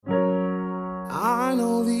I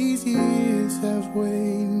know these years have weighed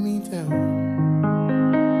me down.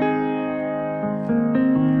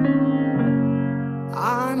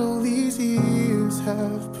 I know these years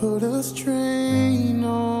have put a strain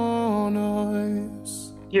on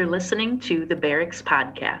us. You're listening to the Barracks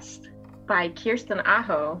Podcast by Kirsten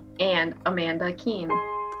Aho and Amanda Keene.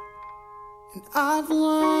 And I've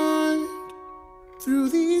learned through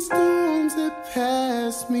these storms that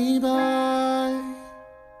pass me by,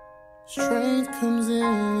 strength comes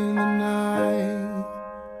in the night.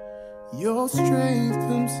 Your strength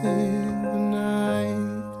comes in the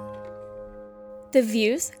night. The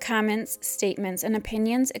views, comments, statements, and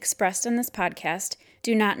opinions expressed in this podcast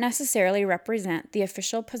do not necessarily represent the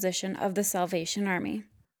official position of the Salvation Army.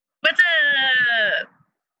 What's up?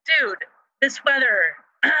 Dude, this weather.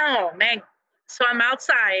 Oh, man. So I'm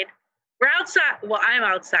outside. We're outside. Well, I'm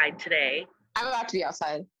outside today. I'm about to be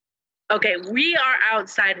outside. Okay, we are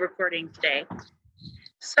outside recording today.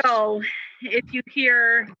 So if you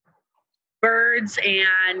hear birds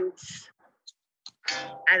and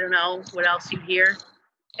I don't know what else you hear,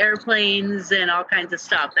 airplanes and all kinds of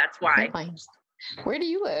stuff, that's why. Airplanes. Where do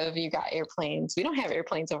you live? You got airplanes. We don't have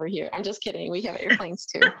airplanes over here. I'm just kidding. We have airplanes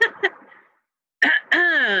too.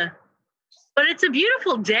 But it's a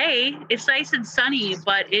beautiful day. It's nice and sunny,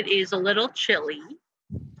 but it is a little chilly.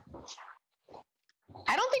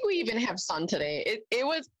 I don't think we even have sun today. It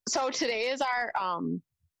was so today is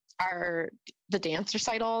the dance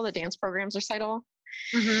recital, the dance programs recital,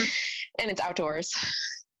 and it's outdoors.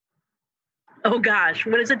 Oh gosh,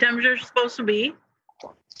 what is the temperature supposed to be?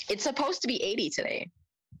 It's supposed to be 80 today.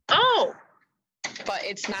 Oh, but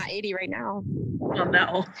it's not 80 right now. Oh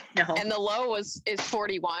no. And the low is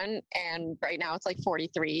 41, and right now it's like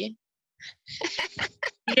 43.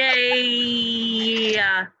 Yay,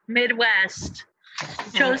 Midwest.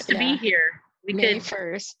 We chose to be here. May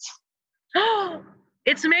 1st. Oh,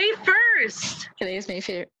 it's May 1st. Today is May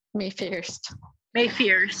 1st. May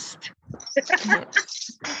 1st.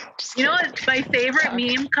 You know what? My favorite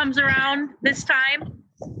meme comes around this time.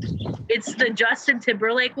 It's the Justin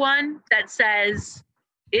Timberlake one that says,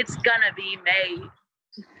 "It's gonna be May."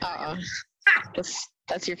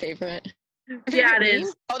 That's your favorite? Yeah, it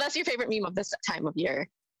is. Oh, that's your favorite meme of this time of year?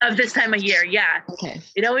 Of this time of year, yeah. Okay.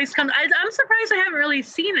 It always comes. I'm surprised I haven't really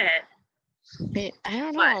seen it. I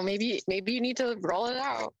don't know. But maybe you need to roll it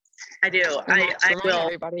out. I do. I will.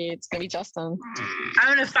 Everybody, it's gonna be Justin.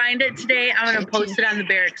 I'm gonna find it today. I'm gonna post it on the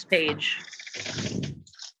Barracks page.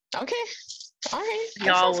 Okay. All right.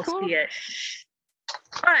 Y'all will see it.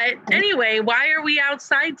 But anyway, why are we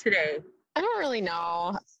outside today? I don't really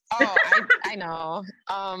know. Oh, I know.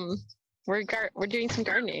 We're doing some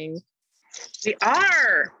gardening. We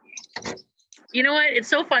are. You know what? It's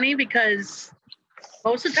so funny because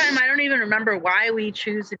most of the time I don't even remember why we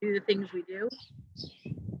choose to do the things we do.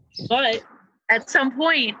 But at some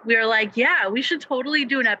point we were like, yeah, we should totally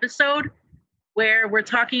do an episode where we're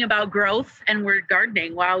talking about growth and we're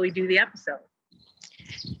gardening while we do the episode.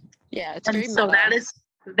 Yeah, it's very so meta.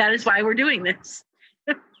 that is why we're doing this.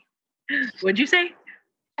 What'd you say?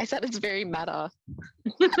 I said it's very meta.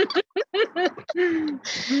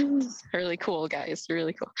 Really cool, guys.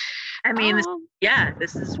 Really cool. I mean,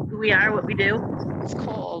 this is who we are, what we do. It's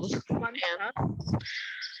cold.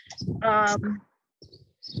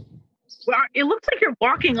 Well, it looks like you're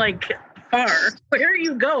walking like far. Where are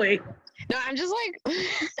you going? No, I'm just like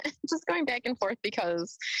just going back and forth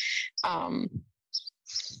because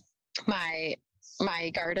my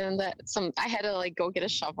garden I had to like go get a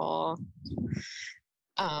shovel.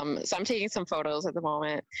 So I'm taking some photos at the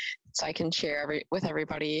moment so I can share with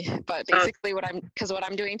everybody. But basically what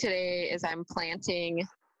I'm doing today is I'm planting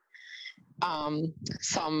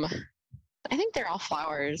some, I think they're all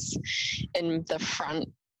flowers in the front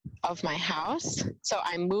of my house. So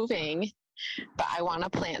I'm moving, but I want to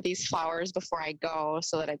plant these flowers before I go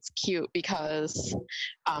so that it's cute because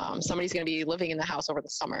somebody's going to be living in the house over the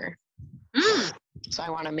summer. So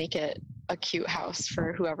I want to make it a cute house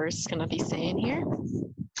for whoever's going to be staying here.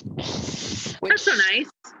 That's so nice.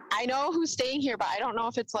 I know who's staying here, but I don't know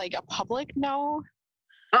if it's like a public no.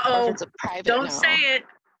 Uh-oh. Or if it's a private Don't no. say it.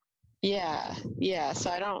 Yeah. So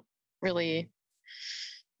I don't really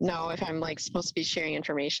know if I'm like supposed to be sharing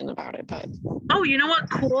information about it, but. Oh, you know what?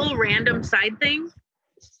 Cool random side thing.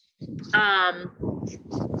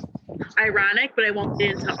 Ironic, but I won't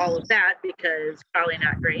get into all of that because it's probably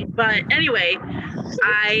not great. But anyway,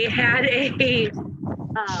 I had a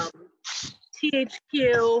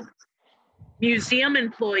THQ museum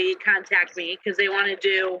employee contact me because they want to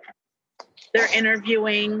do, they're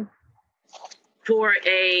interviewing for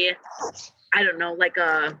a, I don't know, like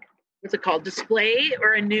a, what's it called, display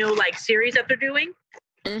or a new like series that they're doing.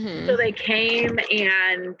 So they came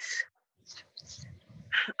and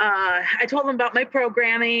I told them about my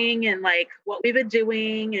programming and like what we've been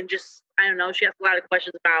doing, and just, I don't know, she asked a lot of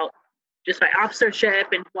questions about just my officership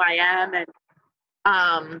and who I am. And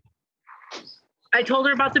I told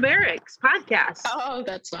her about the Barracks podcast. Oh,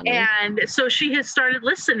 that's funny. And so she has started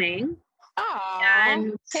listening. Oh,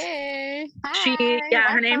 and hey. She,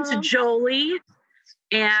 Hi, her name's welcome. Jolie,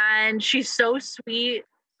 and she's so sweet.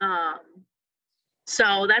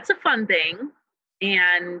 So that's a fun thing.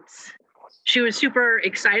 And she was super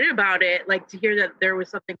excited about it, like to hear that there was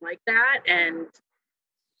something like that. And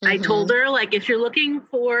I told her, like, if you're looking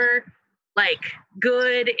for like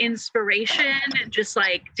good inspiration, just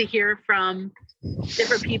like to hear from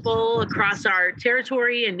different people across our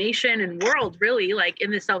territory and nation and world, really, like in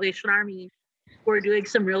the Salvation Army, we're doing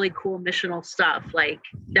some really cool missional stuff. Like,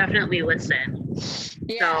 definitely listen.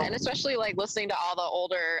 Yeah, So, and especially like listening to all the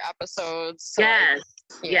older episodes. So yes,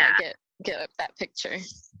 like, get up that picture.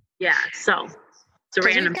 Yeah, so it's a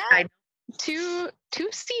random side. Two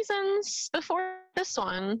seasons before this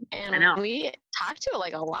one, and I know. we talked to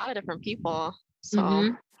like a lot of different people.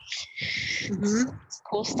 So it's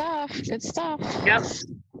cool stuff. Good stuff. Yep.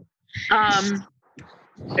 Are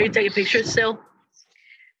you taking pictures still?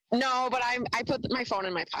 No, but I put my phone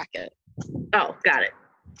in my pocket. Oh, got it.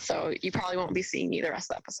 So you probably won't be seeing me the rest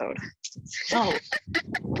of the episode. Oh.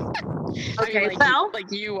 Okay, I mean, like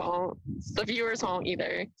you won't. The viewers won't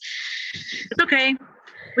either. It's okay.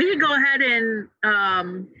 We can go ahead and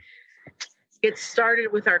get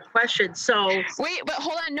started with our questions. So wait, but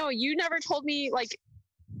hold on. No, you never told me, like,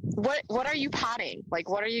 what are you potting? Like,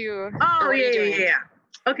 what are you? Oh, yeah.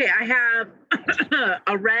 Okay, I have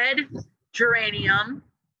a red geranium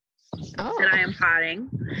that I am potting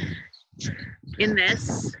in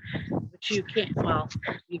this, which you can't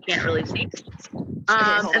really see.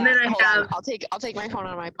 And then I have. I'll take my phone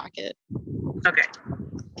out of my pocket. Okay.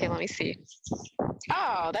 Okay, let me see.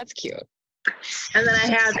 Oh, that's cute. And then I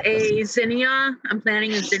have a zinnia. I'm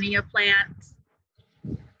planting a zinnia plant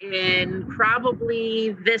in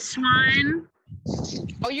probably this one.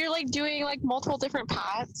 Oh, you're like doing like multiple different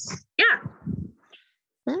pots? Yeah.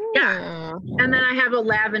 Yeah. And then I have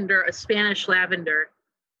a Spanish lavender.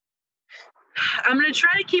 I'm going to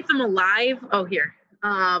try to keep them alive. Oh, here.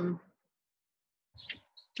 Ooh.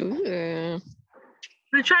 I'm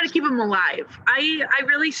going to try to keep them alive. I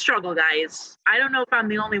really struggle, guys. I don't know if I'm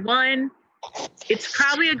the only one. It's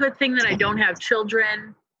probably a good thing that I don't have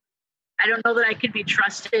children. I don't know that I could be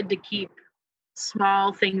trusted to keep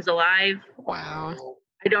small things alive. Wow.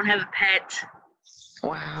 I don't have a pet.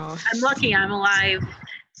 Wow. I'm lucky I'm alive.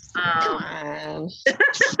 Come on. No,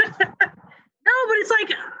 but it's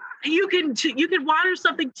like you can water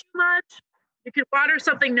something too much. You can water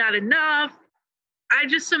something not enough. I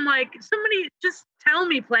just am like, somebody just tell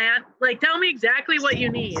me, plant. Like, tell me exactly what you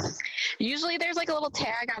need. Usually there's like a little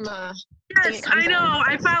tag on the... Yes, I know.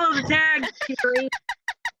 I follow the tag, Kiri.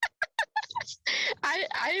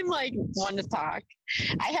 I'm like one to talk.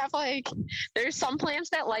 I have like, there's some plants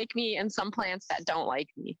that like me and some plants that don't like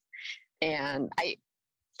me. And I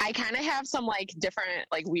kind of have some like different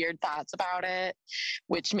like weird thoughts about it,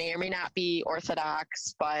 which may or may not be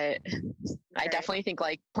orthodox, but I definitely think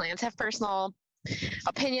like plants have personal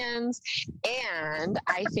opinions. And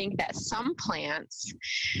I think that some plants,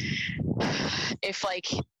 if like,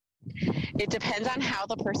 it depends on how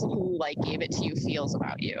the person who like gave it to you feels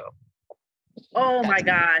about you. Oh my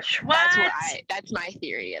gosh. What? That's my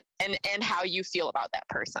theory, and how you feel about that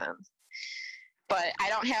person. But I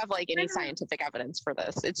don't have like any scientific evidence for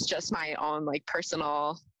this. It's just my own like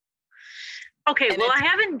personal. Okay, well, I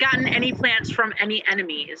haven't gotten any plants from any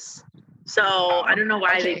enemies, so I don't know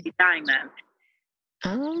why they'd be dying then.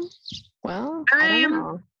 Well, I don't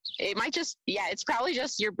know. It might just, it's probably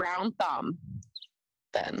just your brown thumb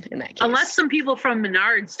then in that case. Unless some people from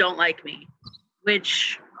Menards don't like me,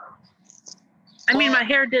 which, I mean, my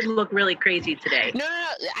hair did look really crazy today. No.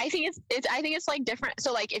 I think it's like different.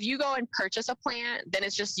 So like if you go and purchase a plant, then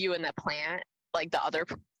it's just you and the plant. Like the other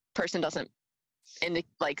person doesn't,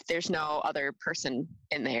 like there's no other person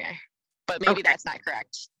in there. But maybe that's not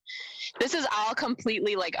correct. This is all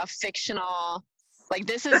completely like a fictional, like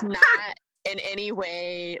this is not in any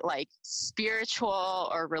way like spiritual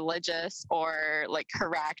or religious or like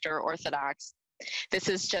correct or orthodox. This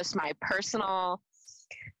is just my personal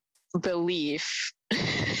belief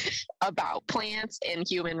about plants and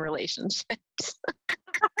human relationships.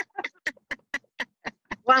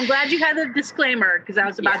 Well, I'm glad you had the disclaimer because I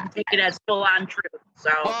was about to take it as full on truth. So,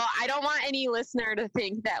 well, I don't want any listener to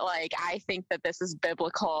think that like I think that this is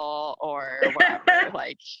biblical or whatever.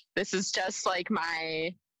 Like this is just like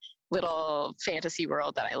my little fantasy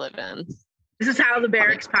world that I live in. This is how the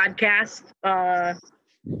Barracks podcast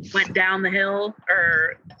went down the hill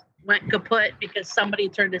or went kaput because somebody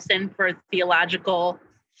turned us in for a theological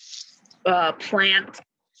plant.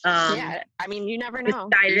 Yeah, I mean, you never know.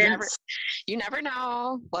 You never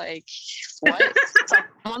know, like, what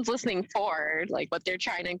someone's listening for, like, what they're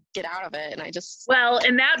trying to get out of it. And I just... Well,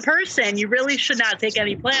 and that person, you really should not take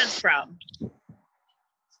any plants from.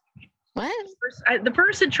 What? The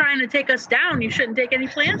person trying to take us down, you shouldn't take any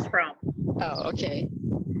plants from. Oh, okay.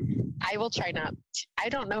 I will try not. I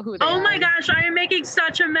don't know who they are. Oh my gosh, I am making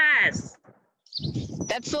such a mess.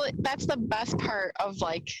 That's the best part of,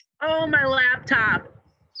 like... Oh, my laptop.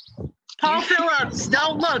 Paul Phillips,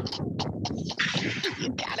 don't look.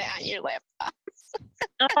 Got it on your laptop.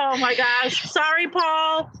 Oh my gosh. Sorry,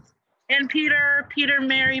 Paul and Peter. Peter,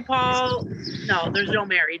 Mary, Paul. No, there's no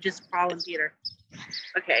Mary, just Paul and Peter.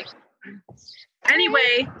 Okay.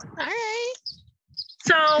 Anyway. All right.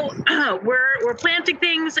 So we're planting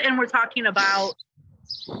things and we're talking about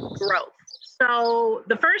growth. So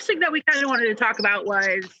the first thing that we kind of wanted to talk about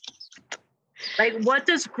was, like, what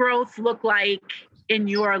does growth look like in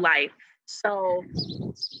your life? So,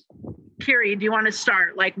 Kiri, do you want to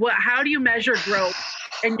start? Like, how do you measure growth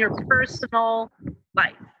in your personal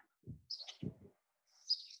life?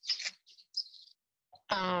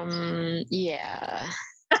 Yeah.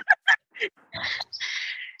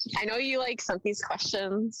 I know you sent these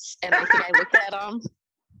questions, and I think I looked at them.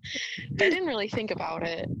 But I didn't really think about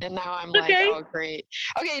it, and now I'm like, oh, great.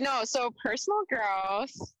 Okay, no, so personal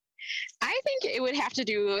growth, I think it would have to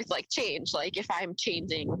do with change. Like if I'm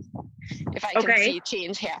changing, if I can see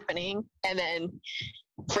change happening, and then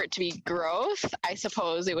for it to be growth, I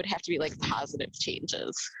suppose it would have to be positive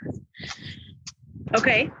changes.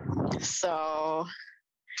 Okay. So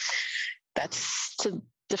that's to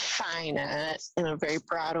define it in a very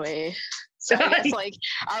broad way. So I guess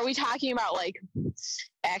are we talking about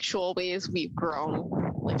actual ways we've grown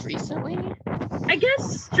recently? I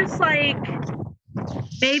guess just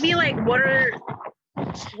maybe what are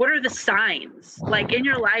the signs in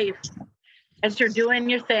your life as you're doing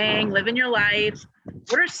your thing, living your life?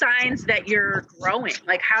 What are signs that you're growing?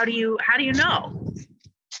 How do you know?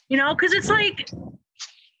 Because it's I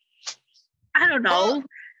don't know. Well,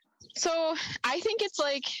 so I think it's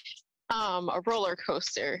a roller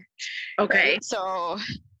coaster. Okay. Right? So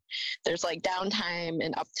there's downtime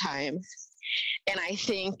and uptime. And I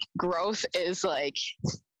think growth is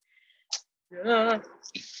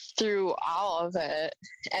through all of it,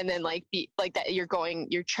 and then be that you're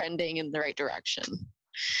trending in the right direction.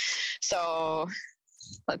 So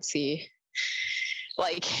let's see,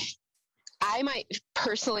 I might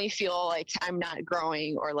personally feel I'm not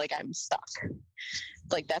growing or I'm stuck.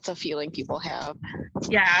 That's a feeling people have.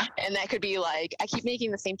 Yeah. And that could be I keep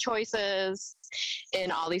making the same choices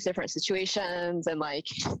in all these different situations and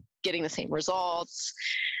getting the same results.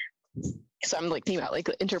 So I'm thinking about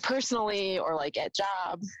interpersonally or at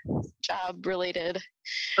job related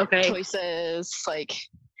choices. I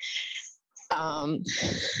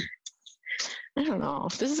don't know.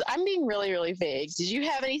 I'm being really, really vague. Did you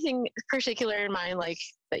have anything particular in mind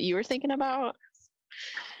that you were thinking about?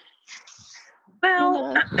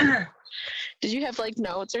 Well, did you have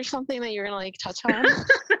notes or something that you were gonna touch on?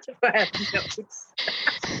 I have notes.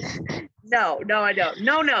 No, I don't.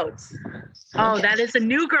 No notes. Oh, that is a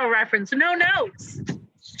New Girl reference. No notes.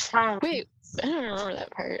 Wait, I don't remember that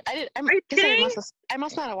part. Are you kidding? I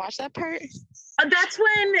must not have watched that part. That's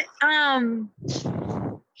when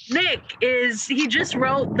Nick he just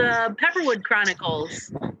wrote the Pepperwood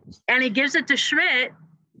Chronicles, and he gives it to Schmidt,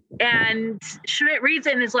 and Schmidt reads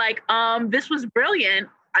it and is this was brilliant.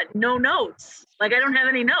 No notes. I don't have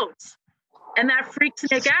any notes. And that freaks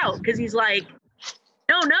Nick out because he's no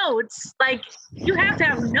notes. You have to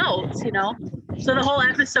have notes, So the whole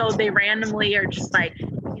episode, they randomly are just saying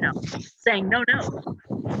no notes.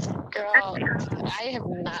 Girl, I have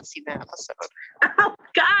not seen that episode. Oh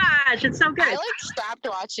gosh, it's so good. I stopped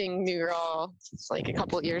watching New Girl a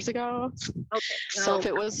couple of years ago. Okay. So if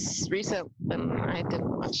it was recent, then I didn't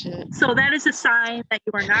watch it. So that is a sign that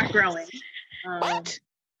you are not growing. What?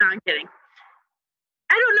 No, I'm kidding.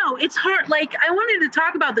 I don't know. It's hard. I wanted to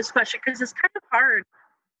talk about this question because it's kind of hard,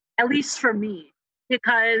 at least for me,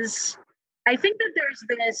 because I think that there's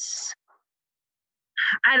this,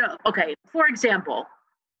 for example,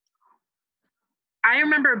 I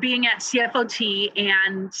remember being at CFOT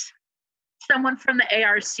and someone from the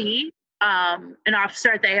ARC, an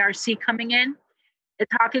officer at the ARC coming in and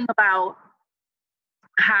talking about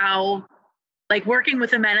how, working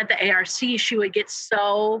with the men at the ARC, she would get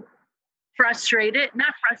so frustrated,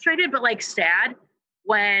 not frustrated, but sad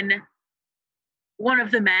when one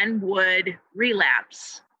of the men would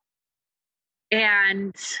relapse.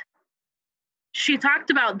 And she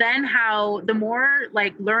talked about then how the more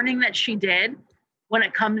like learning that she did when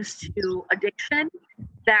it comes to addiction,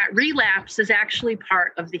 that relapse is actually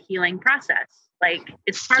part of the healing process. Like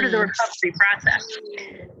it's part of the recovery process.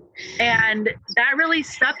 And that really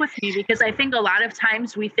stuck with me because I think a lot of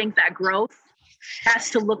times we think that growth has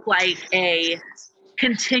to look like a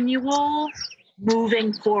continual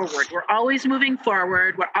moving forward. We're always moving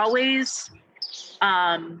forward. We're always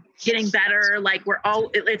getting better. Like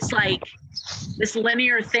it's like this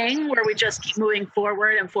linear thing where we just keep moving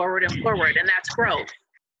forward and forward and forward, and that's growth.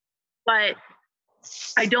 But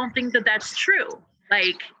I don't think that that's true.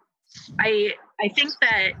 Like, I think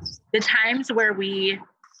that the times where we,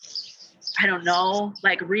 I don't know,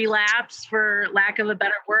 like relapse for lack of a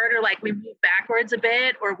better word, or like we move backwards a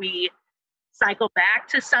bit, or we cycle back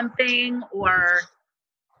to something, or,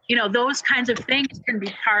 you know, those kinds of things can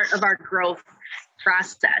be part of our growth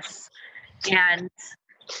process. And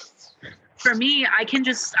for me, I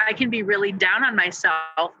can be really down on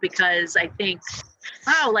myself because I think,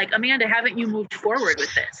 wow, like, Amanda, haven't you moved forward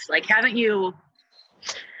with this? Like, haven't you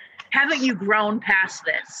grown past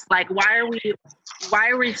this? Like, why are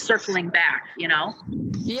we circling back, you know?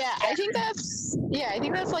 Yeah, I think that's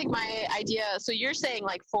like my idea. So you're saying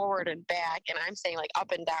like forward and back, and I'm saying like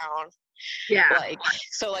up and down. Yeah. Like,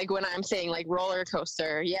 so like when I'm saying like roller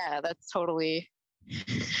coaster, yeah, that's totally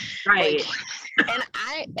right.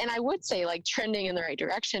 Like, and I would say like trending in the right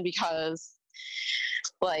direction, because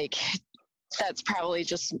like that's probably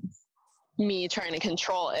just me trying to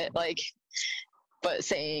control it, like, but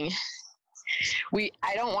saying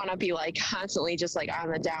I don't want to be like constantly just like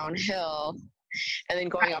on the downhill and then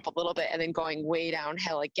going up a little bit and then going way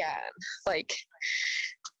downhill again. Like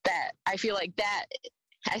that, I feel like that,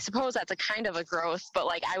 I suppose that's a kind of a growth, but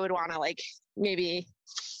like I would want to like maybe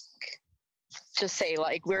just say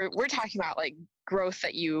like we're talking about like growth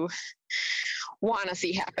that you want to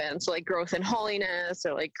see happen. So like growth in holiness,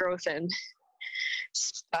 or like growth in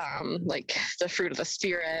like the fruit of the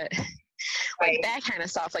spirit, like that kind of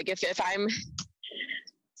stuff. Like if I'm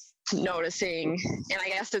noticing, and I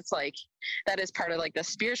guess it's like that is part of like the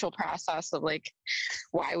spiritual process of like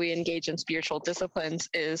why we engage in spiritual disciplines,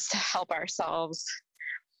 is to help ourselves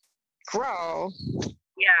grow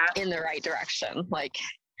in the right direction. Like,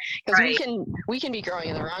 because we can be growing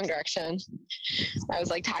in the wrong direction. I was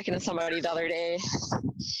like talking to somebody the other day,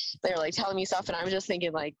 they were like telling me stuff, and I was just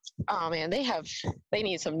thinking like, oh man, they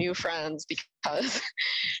need some new friends, because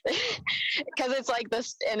it's like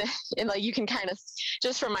this, and like you can kind of,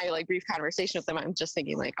 just from my like brief conversation with them, I'm just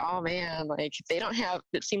thinking like, oh man, like they don't have,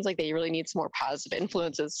 it seems like they really need some more positive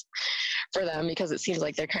influences for them, because it seems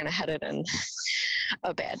like they're kind of headed in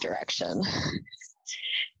a bad direction.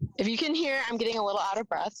 If you can hear, I'm getting a little out of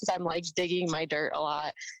breath because I'm like digging my dirt a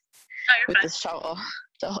lot with this shovel.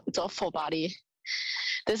 It's all full body.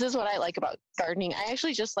 This is what I like about gardening. I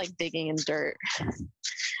actually just like digging in dirt.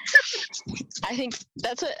 I think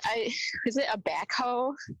that's is it a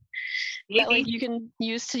backhoe that like you can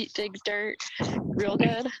use to dig dirt real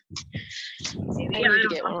good? I need to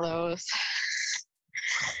get one of those.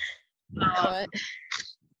 What?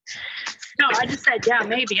 No, I just said, yeah,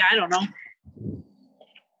 maybe. I don't know.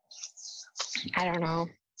 I don't know.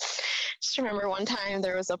 Just remember one time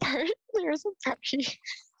there was a party. It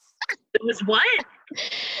was what?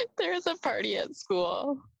 There was a party at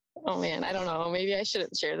school. Oh man, I don't know. Maybe I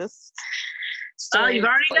shouldn't share this story. Oh, you've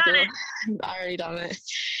already done it. I've already done it.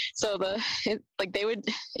 So it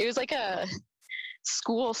was like a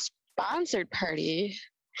school sponsored party,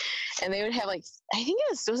 and they would have like, I think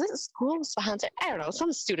was it school sponsored? I don't know,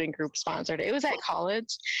 some student group sponsored it. It was at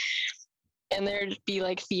college. And there'd be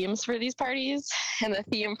like themes for these parties, and the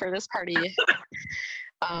theme for this party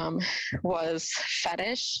was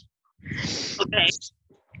fetish. Okay.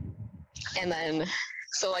 And then,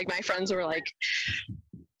 so like my friends were like,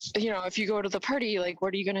 you know, if you go to the party, like,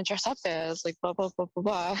 what are you going to dress up as? Like, blah, blah, blah, blah,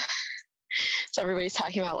 blah. So everybody's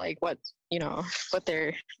talking about like what, you know, what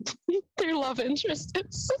their love interest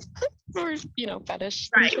is. Or, you know, fetish.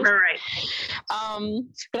 Right. But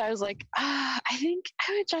I was like, I think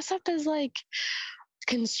I would dress up as like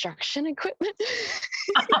construction equipment.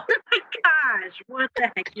 Oh my gosh, what the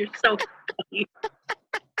heck? You're so funny.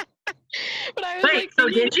 But I was Wait, like, so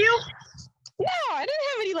did you? No, I didn't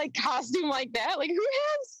have any like costume like that. Like, who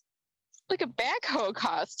has like a backhoe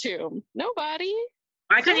costume? Nobody.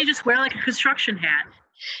 Why couldn't you just wear like a construction hat?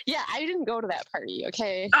 Yeah, I didn't go to that party,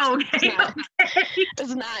 okay? Oh, okay. I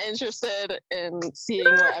was not interested in seeing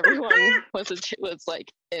what everyone was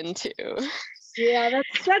like into. Yeah,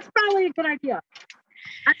 that's probably a good idea.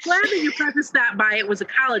 I'm glad that you prefaced that by it was a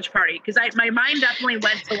college party, because my mind definitely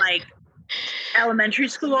went to like elementary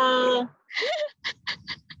school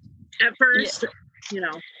at first,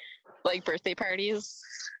 like birthday parties.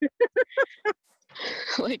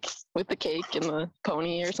 Like with the cake and the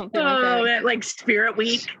pony or something like that. Like Spirit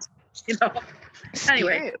Week,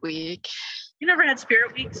 Anyway. Spirit Week. You never had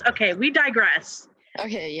Spirit Weeks? Okay, we digress.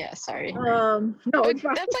 Okay, yeah, sorry. No, it's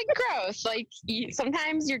fine. That's like gross. Like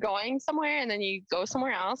sometimes you're going somewhere and then you go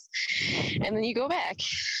somewhere else and then you go back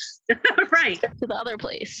Right to the other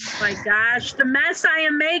place. Oh my gosh, the mess I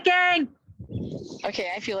am making.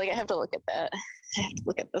 Okay, I feel like I have to look at that. I have to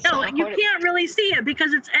look at this. No, you can't really see it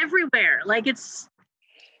because it's everywhere. Like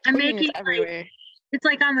I'm making it's everywhere. Like, it's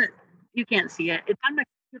like you can't see it. It's on my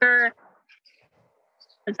computer.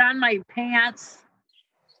 It's on my pants.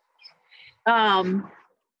 It's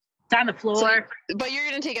on the floor. So, but you're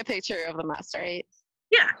gonna take a picture of the mess, right?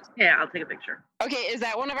 Yeah, I'll take a picture. Okay, is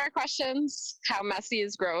that one of our questions? How messy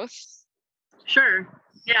is growth? Sure.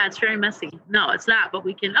 Yeah, it's very messy. No, it's not, but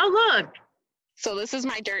we can. Oh, look. So this is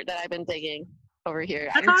my dirt that I've been digging over here.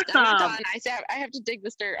 That's I'm awesome. not done. I have to dig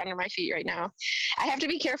this dirt under my feet right now. I have to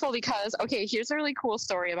be careful because, okay, here's a really cool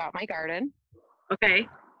story about my garden. Okay.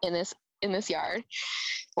 In this yard.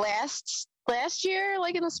 Last year,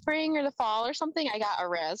 like in the spring or the fall or something, I got a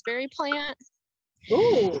raspberry plant.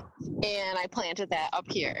 Ooh. And I planted that up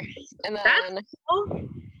here. And then that's cool.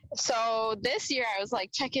 So this year I was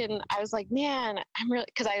like I was like, man, I'm really,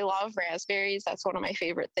 because I love raspberries. That's one of my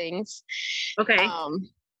favorite things. Okay.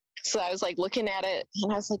 So I was like looking at it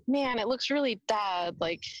and I was like, man, it looks really dead.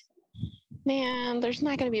 Like, man, there's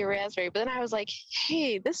not going to be a raspberry. But then I was like,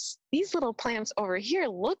 hey, these little plants over here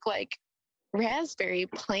look like raspberry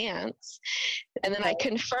plants. And then I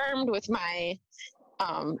confirmed with my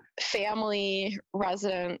family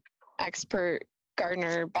resident expert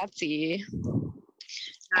gardener, Betsy,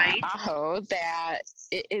 Nice. Aho, that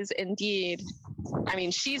it is indeed, I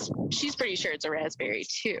mean, she's pretty sure it's a raspberry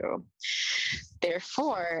too.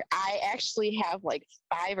 Therefore, I actually have like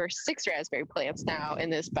 5 or 6 raspberry plants now in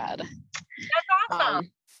this bed. That's awesome.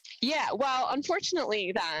 Yeah, well,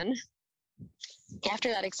 unfortunately then, after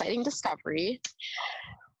that exciting discovery,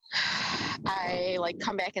 I like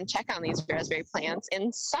come back and check on these raspberry plants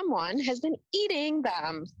and someone has been eating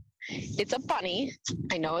them. It's a bunny.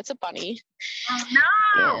 I know it's a bunny. Oh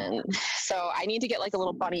no! And so I need to get like a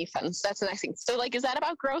little bunny fence. That's the next thing. So like, is that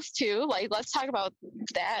about growth too? Like, let's talk about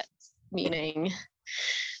that meaning.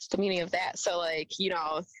 The meaning of that. So like,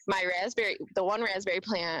 the one raspberry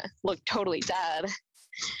plant looked totally dead,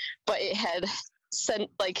 but it had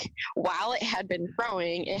sent while it had been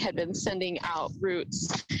growing, it had been sending out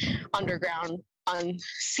roots underground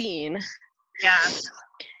unseen. Yeah.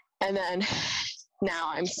 And then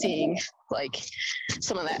now I'm seeing like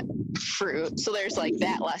some of that fruit. So there's like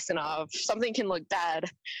that lesson of something can look dead,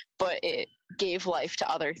 but it gave life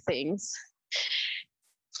to other things.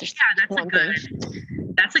 That's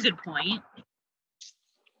a good point.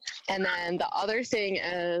 And then the other thing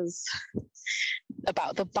is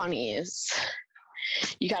about the bunnies.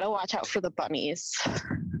 You got to watch out for the bunnies.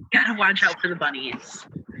 Gotta watch out for the bunnies.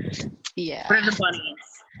 Yeah. What are the bunnies?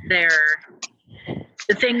 They're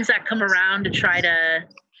the things that come around to try to.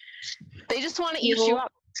 They just want to eat you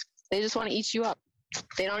up. They just want to eat you up.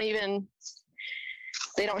 They don't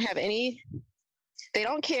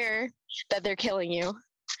care that they're killing you.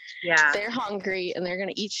 Yeah. They're hungry and they're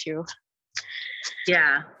going to eat you.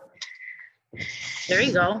 Yeah. There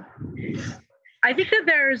you go. I think that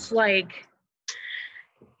there's like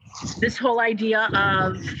this whole idea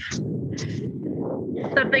of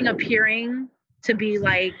something appearing to be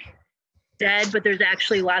like dead, but there's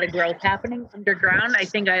actually a lot of growth happening underground. I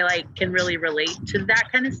think I can really relate to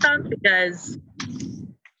that kind of stuff because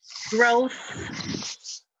growth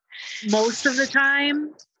most of the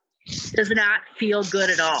time does not feel good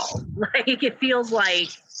at all. Like it feels like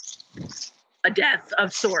a death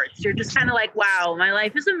of sorts. You're just kind of like, wow, my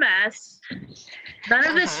life is a mess. None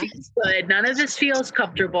of this feels good. None of this feels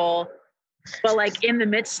comfortable. But like in the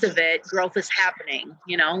midst of it, growth is happening,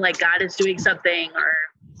 like God is doing something or,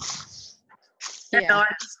 I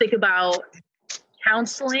just think about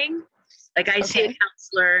counseling. Like I see a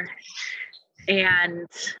counselor and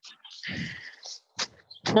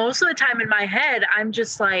most of the time in my head, I'm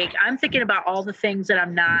just like, I'm thinking about all the things that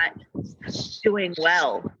I'm not doing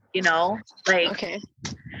well, I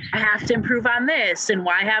have to improve on this and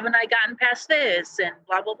why haven't I gotten past this and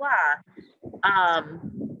blah, blah, blah.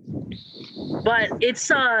 But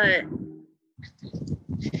it's, I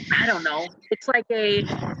don't know. It's like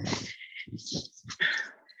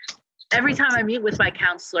every time I meet with my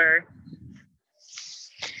counselor,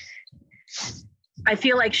 I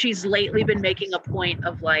feel like she's lately been making a point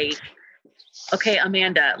of like, okay,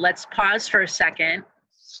 Amanda, let's pause for a second.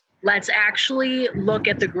 Let's actually look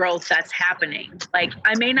at the growth that's happening. Like,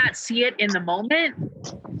 I may not see it in the moment,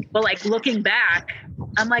 but like looking back,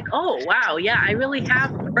 I'm like, oh, wow, yeah, I really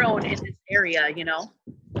have grown in this area, you know?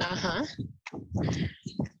 Uh-huh.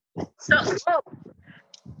 So,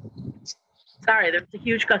 sorry, there's a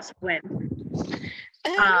huge gust of wind.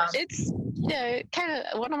 It's kind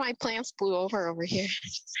of, one of my plants blew over here.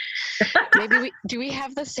 Maybe do we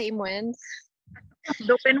have the same wind?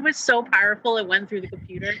 The wind was so powerful, it went through the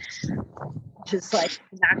computer. Just like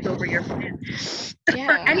knocked over your plant.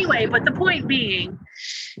 Yeah. Anyway, but the point being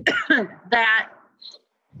that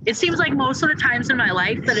it seems like most of the times in my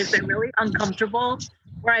life that have been really uncomfortable,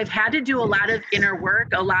 where I've had to do a lot of inner work,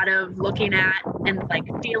 a lot of looking at and like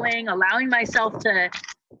feeling, allowing myself to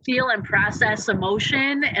feel and process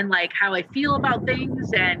emotion and like how I feel about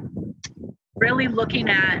things, and really looking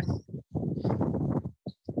at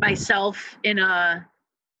myself in a,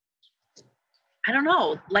 I don't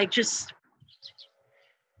know, like just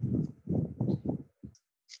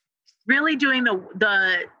really doing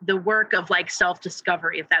the work of like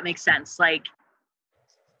self-discovery, if that makes sense. Like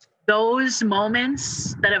those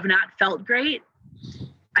moments that have not felt great,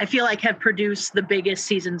 I feel like have produced the biggest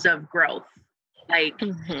seasons of growth. Like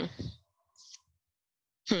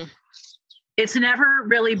it's never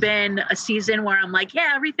really been a season where I'm like,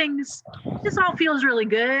 yeah, this all feels really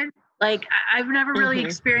good. Like I've never really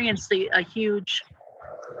experienced a huge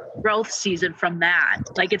growth season from that.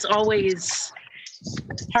 Like it's always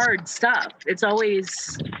hard stuff. It's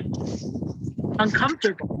always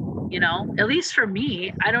uncomfortable, you know, at least for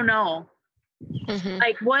me. I don't know.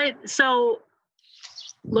 Like so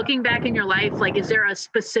looking back in your life, like, is there a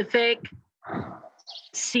specific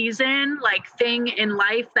season, like thing in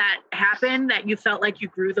life that happened that you felt like you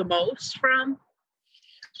grew the most from?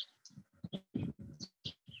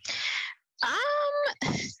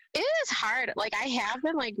 It is hard. Like I have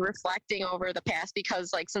been like reflecting over the past,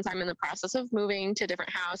 because like since I'm in the process of moving to a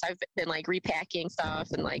different house, I've been like repacking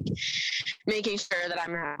stuff and like making sure that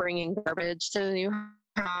I'm not bringing garbage to the new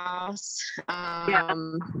house.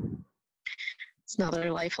 It's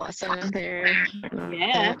another life lesson there.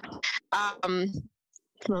 Yeah.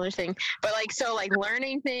 Another thing, but like, so like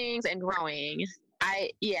learning things and growing,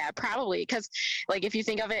 probably, because like if you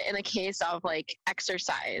think of it in the case of like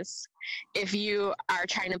exercise, if you are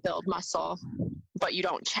trying to build muscle but you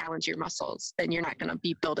don't challenge your muscles, then you're not going to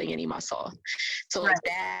be building any muscle. So like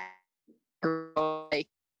that, like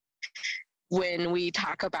when we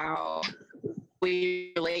talk about,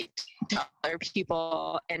 we relate to other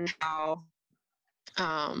people and how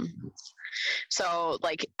so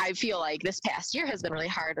like I feel like this past year has been really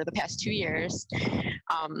hard, or the past 2 years,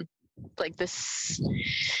 like this,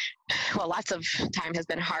 well, lots of time has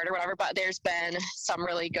been hard or whatever, but there's been some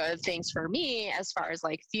really good things for me as far as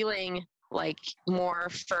like feeling like more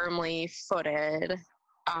firmly footed.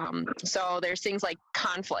 So there's things like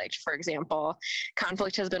conflict, for example.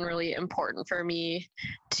 Conflict has been really important for me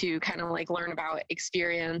to kind of like learn about,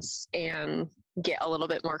 experience, and get a little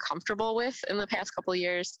bit more comfortable with in the past couple of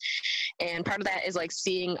years. And part of that is like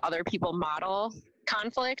seeing other people model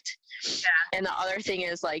conflict. Yeah. And the other thing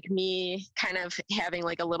is like me kind of having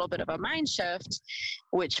like a little bit of a mind shift,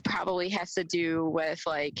 which probably has to do with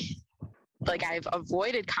like I've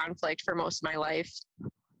avoided conflict for most of my life.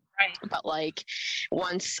 Right. But like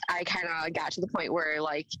once I kind of got to the point where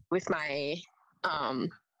like with my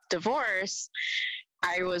divorce,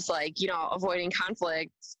 I was like, you know, avoiding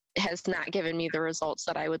conflict has not given me the results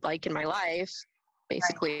that I would like in my life,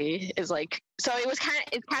 basically. Right. Is like, so it's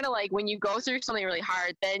kind of like when you go through something really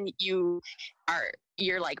hard, then you're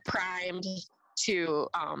like primed to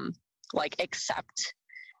like accept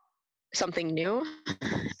something new.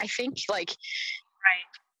 I think like,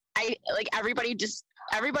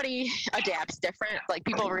 everybody adapts different. Like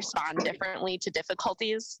people respond differently to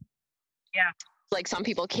difficulties. Yeah. Like some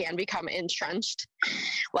people can become entrenched.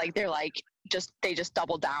 Like they're like, they just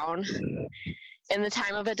double down in the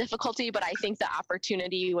time of a difficulty. But I think the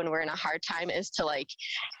opportunity when we're in a hard time is to like,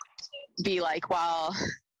 be like, well,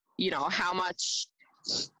 you know, how much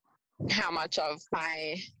of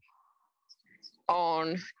my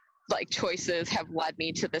own like choices have led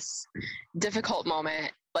me to this difficult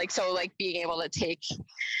moment. Like, so like being able to take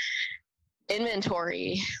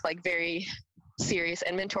inventory, like very serious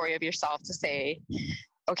inventory of yourself to say,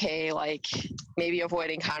 okay, like maybe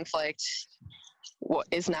avoiding conflict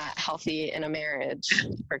is not healthy in a marriage,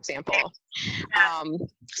 for example.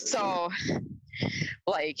 So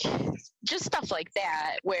like just stuff like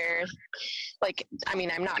that where like, I mean,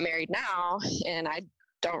 I'm not married now and I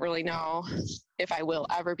don't really know if I will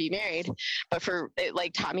ever be married, but it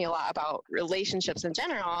like taught me a lot about relationships in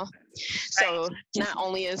general. So not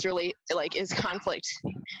only is is conflict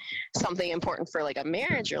something important for like a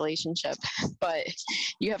marriage relationship, but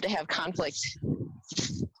you have to have conflict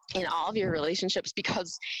in all of your relationships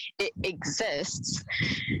because it exists.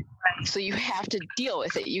 So you have to deal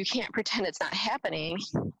with it. You can't pretend it's not happening.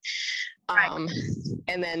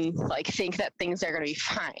 And then like think that things are going to be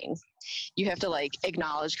fine. You have to like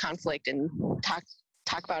acknowledge conflict and talk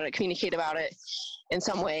about it, communicate about it in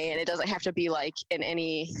some way. And it doesn't have to be like in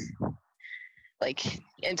any like,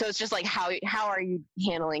 and so it's just like, how are you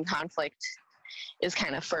handling conflict is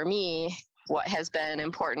kind of, for me, what has been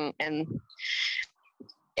important. And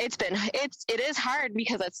it is hard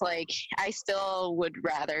because it's like, I still would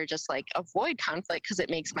rather just like avoid conflict because it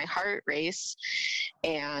makes my heart race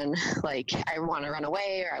and like, I want to run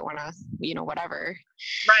away or I want to, whatever.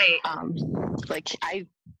 Right. Like I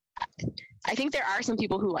think there are some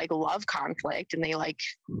people who like love conflict and they like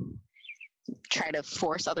try to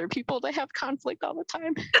force other people to have conflict all the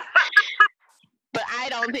time. But I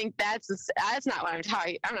don't think that's not what I'm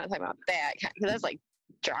talking. I'm not talking about that because that's like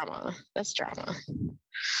drama. That's drama.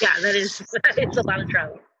 Yeah, it's a lot of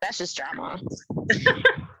drama. That's just drama. If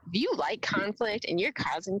you like conflict and you're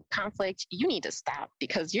causing conflict, you need to stop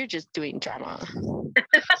because you're just doing drama.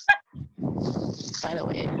 By the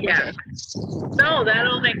way. Yeah. Okay. No, that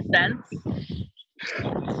all makes sense.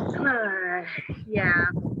 Yeah.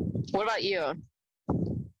 What about you?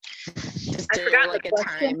 I forgot like a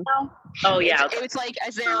time. Now? Oh yeah. It's like,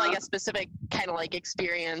 is there like a specific kind of like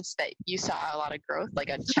experience that you saw a lot of growth, like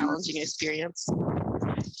a challenging experience?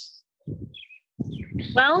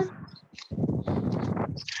 Well,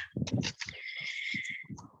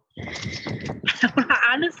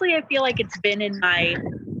 honestly, I feel like it's been in my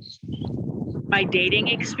dating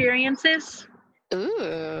experiences.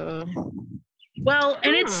 Ooh. Well,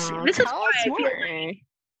 and this is why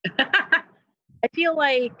I feel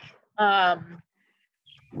like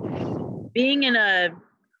being in a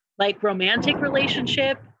like romantic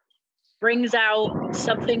relationship brings out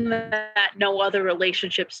something that no other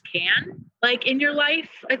relationships can, like in your life.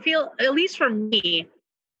 I feel, at least for me,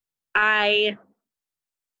 I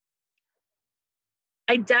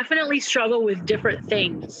definitely struggle with different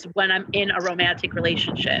things when I'm in a romantic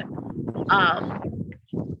relationship. I'm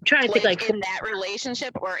trying to think like in that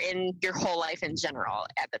relationship or in your whole life in general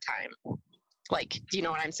at the time. Like, do you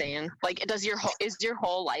know what I'm saying? Like, is your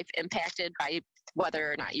whole life impacted by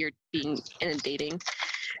whether or not you're being in a dating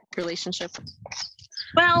relationship?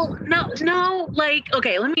 Well, no, like,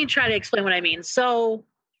 okay, let me try to explain what I mean. So,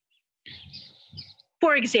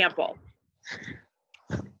 for example,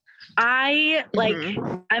 I'm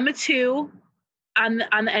a 2 on the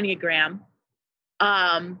Enneagram.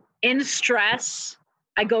 In stress,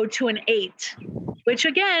 I go to an 8, which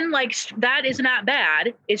again, like, that is not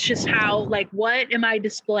bad. It's just how, like, what am I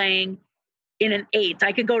displaying in an 8?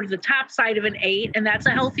 I could go to the top side of an 8, and that's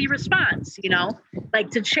a healthy response, like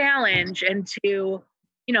to challenge and to,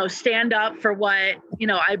 stand up for what,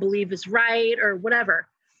 I believe is right or whatever.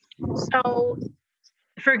 So,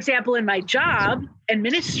 for example, in my job and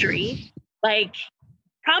ministry, like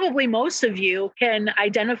probably most of you can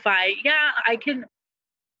identify,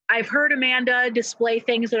 I've heard Amanda display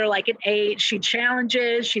things that are like an 8. She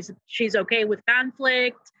challenges, she's okay with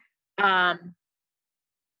conflict. That's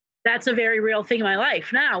a very real thing in my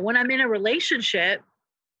life. Now, when I'm in a relationship,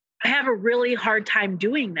 I have a really hard time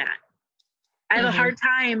doing that. I have a hard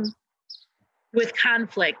time with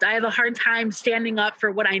conflict. I have a hard time standing up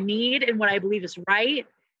for what I need and what I believe is right.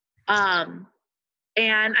 And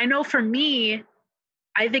I know for me,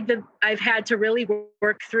 I think that I've had to really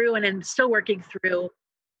work through, and I'm still working through,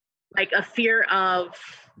 like a fear of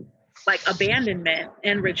like abandonment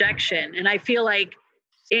and rejection. And I feel like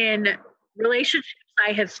in relationships,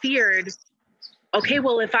 I have feared, okay,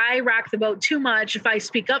 well, if I rock the boat too much, if I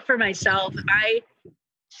speak up for myself, if I,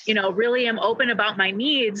 really am open about my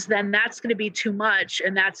needs, then that's going to be too much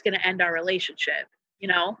and that's going to end our relationship,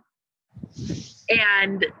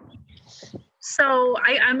 And so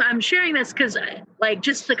I'm sharing this because, like,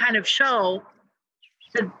 just to kind of show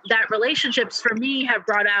that relationships for me have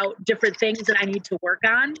brought out different things that I need to work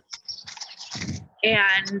on.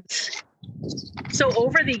 And so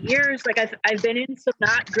over the years, like I've been in some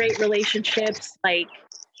not great relationships, like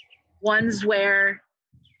ones where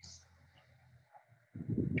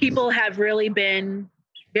people have really been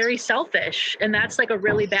very selfish. And that's like a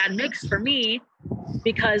really bad mix for me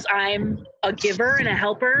because I'm a giver and a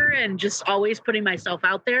helper and just always putting myself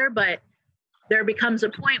out there. But there becomes a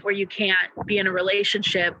point where you can't be in a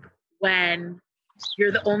relationship when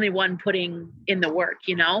you're the only one putting in the work,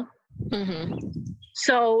 Mm-hmm.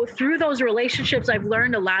 So through those relationships, I've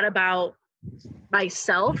learned a lot about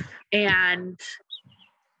myself and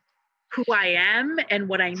who I am and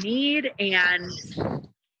what I need. And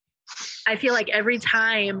I feel like every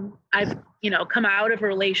time I've, come out of a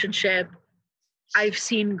relationship, I've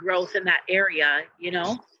seen growth in that area,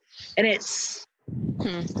 and it's,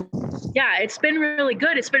 it's been really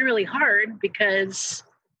good. It's been really hard because,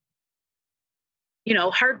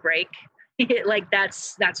 heartbreak, like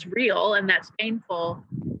that's real and that's painful.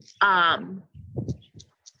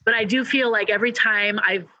 But I do feel like every time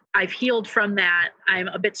I've healed from that, I'm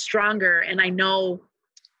a bit stronger and I know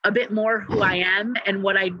a bit more who I am and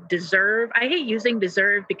what I deserve. I hate using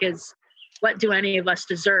deserve because what do any of us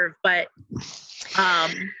deserve? But,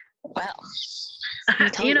 well,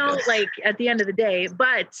 like at the end of the day,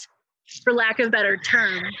 but for lack of a better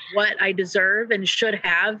term, what I deserve and should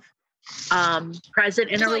have present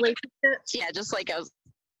in a relationship. Yeah, just like a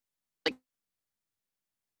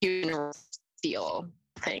universal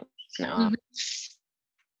thing, Mm-hmm.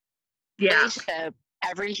 Yeah. Relationship,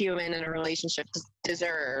 every human in a relationship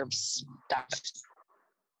deserves that.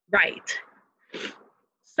 Right.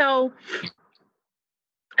 So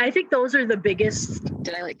I think those are the biggest.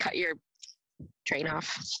 Did I cut your train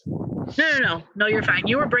off? No, you're fine.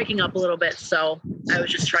 You were breaking up a little bit, so I was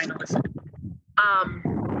just trying to listen.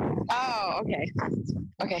 Oh,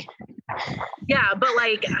 okay. Yeah, but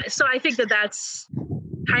so I think that's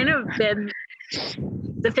kind of been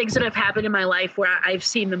the things that have happened in my life where I've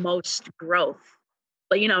seen the most growth.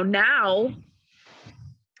 But now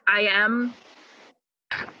I'm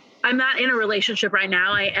not in a relationship right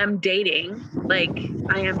now. I am dating.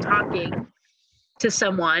 I am talking to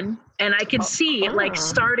someone, and I can see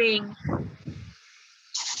starting,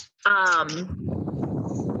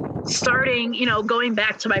 going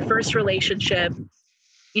back to my first relationship,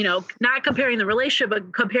 not comparing the relationship,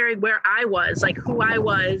 but comparing where I was, who I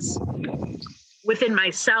was within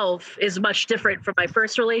myself is much different from my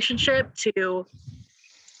first relationship to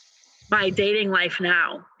my dating life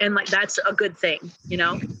now. And that's a good thing,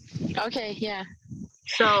 Okay. Yeah.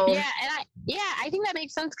 So yeah. And I think that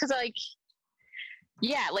makes sense. Cause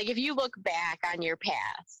if you look back on your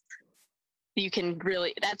past, you can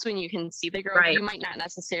really, that's when you can see the growth. Right. You might not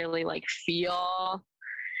necessarily feel.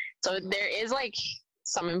 So there is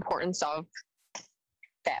some importance of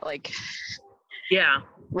that,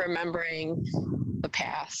 remembering the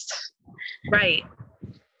past. Right.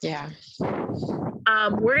 Yeah.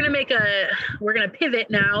 We're gonna pivot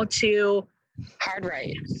now to hard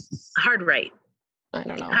right. I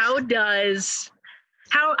don't know.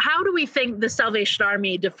 How do we think the Salvation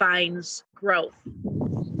Army defines growth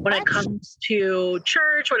when it comes to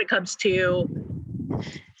church, when it comes to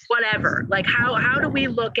whatever? How do we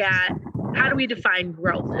define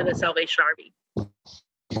growth in the Salvation Army?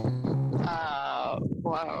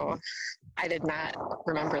 Whoa. I did not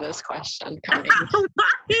remember this question coming. Why?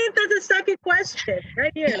 That's the second question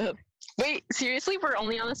right here. Wait, seriously? We're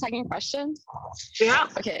only on the second question? Yeah.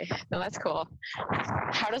 Okay. No, that's cool.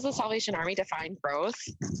 How does the Salvation Army define growth?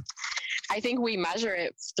 I think we measure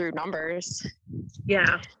it through numbers.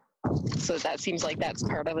 Yeah. So that seems like that's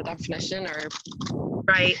part of the definition, or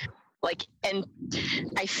right. And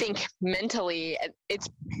I think mentally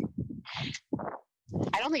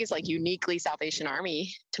I don't think it's uniquely Salvation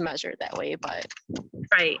Army to measure it that way, but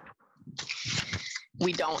right.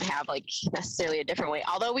 We don't have necessarily a different way.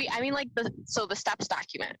 Although the steps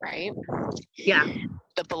document, right? Yeah.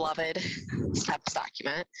 The beloved steps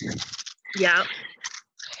document. Yeah.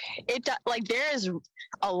 It there is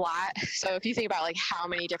a lot. So if you think about how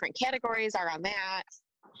many different categories are on that,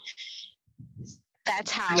 that's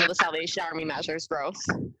how the Salvation Army measures growth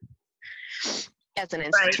as an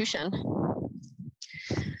institution. Right.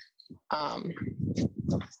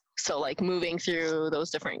 So moving through those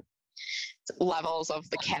different levels of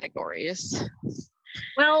the categories.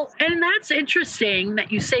 Well, and that's interesting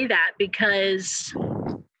that you say that, because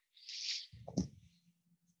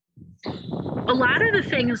a lot of the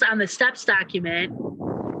things on the steps document,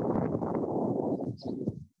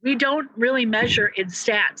 we don't really measure in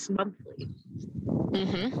stats monthly.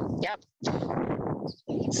 Mm-hmm. Yep.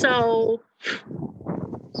 So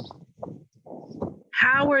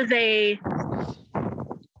how are they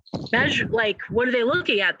measure? What are they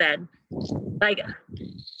looking at then?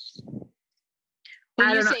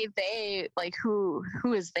 When you say they, who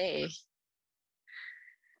is they?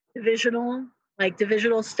 Divisional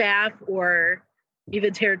staff, or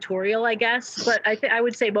even territorial, I guess. But I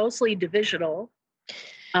would say mostly divisional.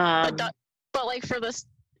 So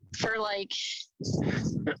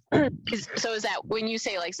is that when you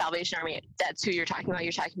say Salvation Army, that's who you're talking about?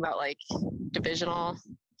 You're talking about divisional.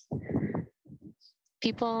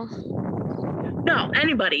 people? No,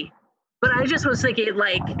 anybody. But I just was thinking,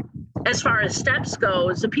 like, as far as steps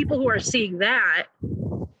goes, the people who are seeing that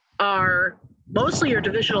are mostly your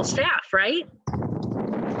divisional staff, right?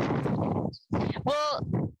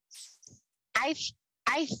 Well, I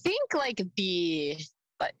think like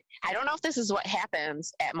but I don't know if this is what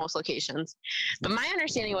happens at most locations, but my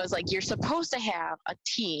understanding was like you're supposed to have a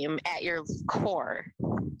team at your core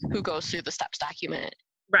who goes through the steps document.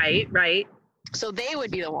 Right. So they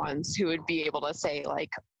would be the ones who would be able to say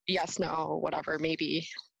like yes, no, whatever, maybe.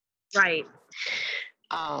 Right.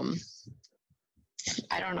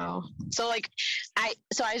 I don't know. So like I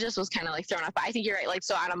just was kind of like thrown off, but I think you're right. Like,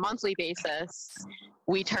 so on a monthly basis,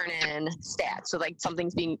 we turn in stats. So like something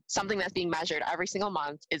that's being measured every single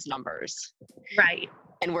month is numbers. Right.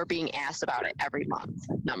 And we're being asked about it every month,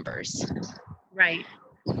 numbers. Right.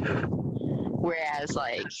 Whereas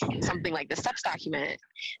like something like the steps document,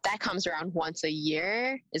 that comes around once a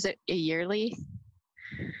year. Is it a yearly?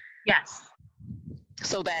 Yes.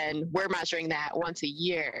 So then we're measuring that once a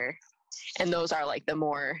year. And those are like the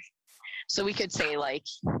more, so we could say like,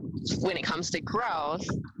 when it comes to growth,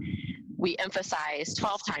 we emphasize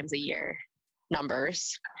 12 times a year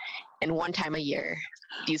numbers and 1 time a year,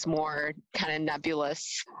 these more kind of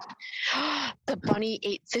nebulous. The bunny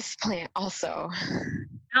ate this plant also.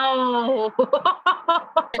 Oh,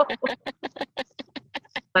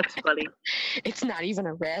 that's funny. It's not even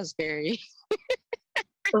a raspberry.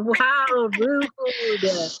 Wow, rude.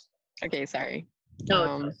 Okay, sorry.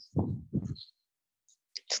 No.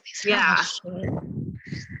 Yeah.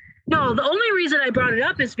 No, the only reason I brought it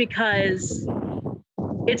up is because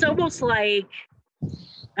it's almost like,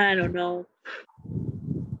 I don't know.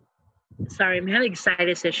 Sorry, I'm having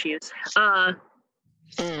sinus issues.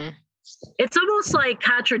 It's almost like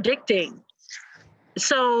contradicting.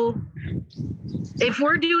 So if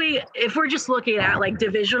we're just looking at like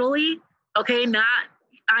divisionally, okay,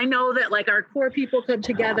 I know that like our core people come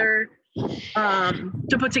together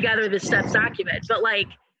to put together the steps document, but like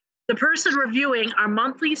the person reviewing our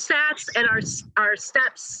monthly stats and our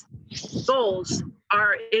steps goals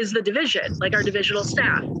is the division, like our divisional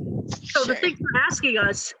staff. So the things they're asking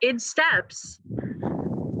us in steps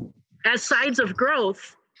as signs of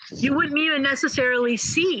growth, you wouldn't even necessarily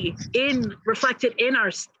see reflected in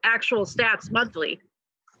our actual stats monthly.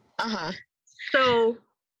 So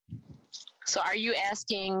are you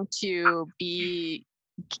asking to be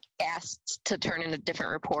asked to turn in a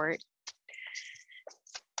different report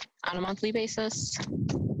on a monthly basis?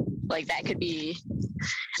 Like that could be,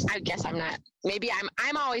 I guess I'm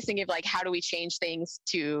always thinking of like, how do we change things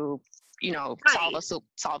to,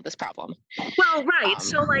 solve this problem? Well, right.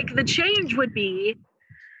 So like the change would be,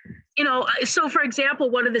 so for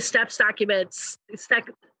example, one of the steps documents,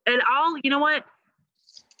 and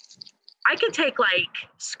I could take like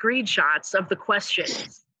screenshots of the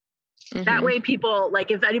questions. Mm-hmm. That way people,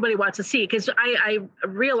 like if anybody wants to see, because I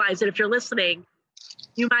realize that if you're listening,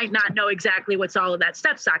 you might not know exactly what's all of that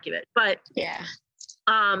steps document. But yeah.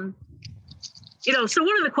 So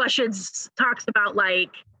one of the questions talks about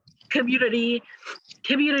like community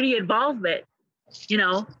involvement,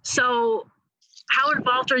 so how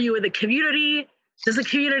involved are you in the community? Does the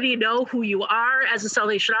community know who you are as a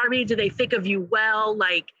Salvation Army? Do they think of you well?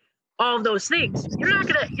 Like all of those things. You're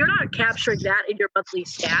not capturing that in your monthly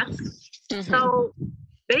stats. Mm-hmm. So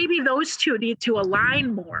maybe those two need to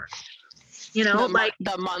align more.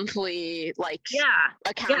 The monthly,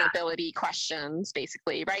 accountability questions,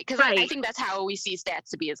 basically, right? Because I think that's how we see stats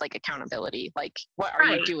to be, is like accountability. Like, what are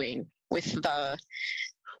you doing with the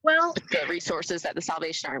resources that the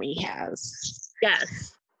Salvation Army has?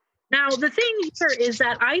 Yes. Now, the thing here is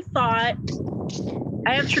that I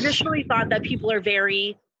have traditionally thought that people are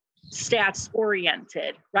very stats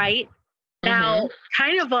oriented, right? Mm-hmm. Now,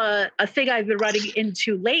 kind of a thing I've been running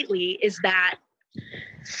into lately is that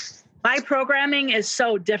my programming is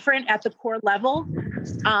so different at the core level.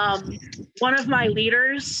 One of my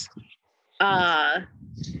leaders, I'll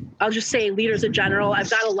just say leaders in general, I've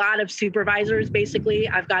got a lot of supervisors, basically.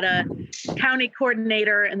 I've got a county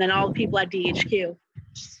coordinator and then all the people at DHQ.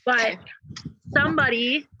 But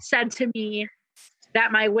somebody said to me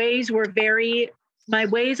that my ways of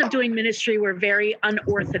doing ministry were very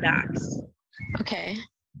unorthodox. Okay.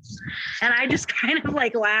 And I just kind of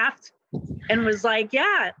like laughed and was like,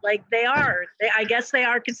 yeah, like they are. I guess they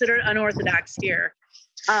are considered unorthodox here.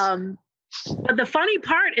 But the funny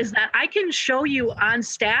part is that I can show you on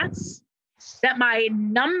stats that my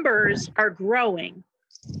numbers are growing.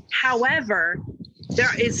 However,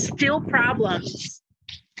 there is still problems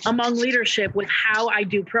among leadership with how I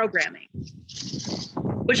do programming,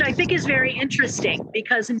 which I think is very interesting,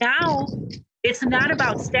 because now it's not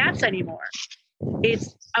about stats anymore.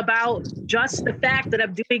 It's about just the fact that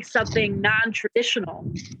I'm doing something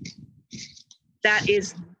non-traditional. That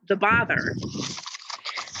is the bother.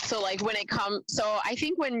 So like when it comes, so I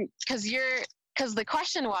think because the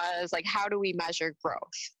question was like, how do we measure growth?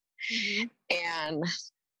 Mm-hmm.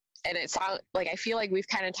 And it sounds like, I feel like we've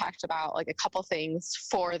kind of talked about like a couple things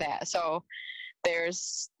for that. So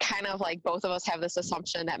there's kind of like both of us have this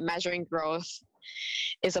assumption that measuring growth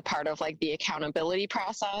is a part of like the accountability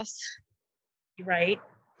process. Right.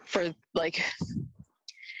 For like,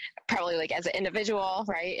 probably like as an individual,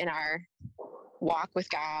 right, in our walk with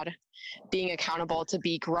God, being accountable to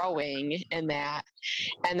be growing in that.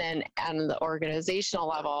 And then on the organizational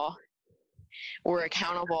level, we're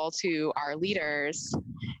accountable to our leaders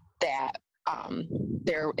that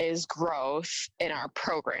there is growth in our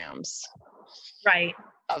programs. Right.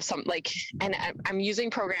 Of some like, and I'm using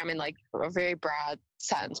program in like a very broad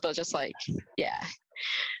sense, but just like, yeah.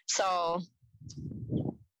 So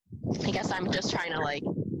I guess I'm just trying to like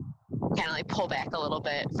kind of like pull back a little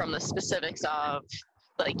bit from the specifics of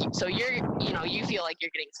like, so you feel like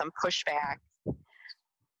you're getting some pushback,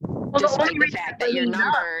 well, despite the fact that your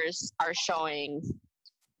numbers are showing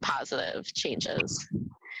positive changes.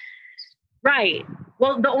 Right.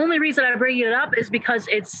 Well, the only reason I bring it up is because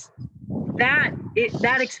that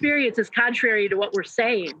experience is contrary to what we're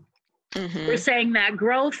saying. Mm-hmm. We're saying that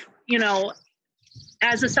growth,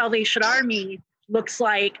 as a Salvation Army looks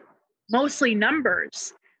like mostly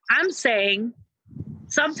numbers. I'm saying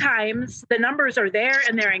sometimes the numbers are there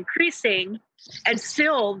and they're increasing, and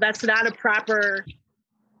still that's not a proper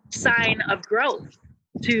sign of growth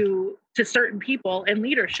to certain people in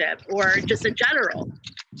leadership or just in general.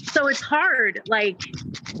 So it's hard, like,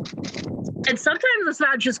 and sometimes it's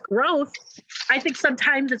not just growth. I think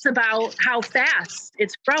sometimes it's about how fast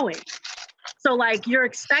it's growing. So like you're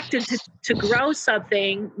expected to grow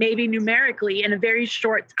something maybe numerically in a very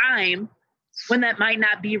short time when that might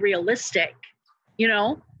not be realistic,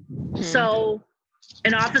 Mm-hmm. So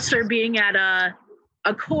an officer being at a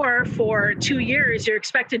corps for 2 years, you're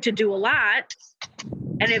expected to do a lot.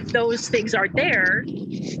 And if those things aren't there,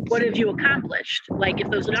 what have you accomplished? Like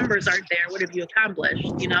if those numbers aren't there, what have you accomplished,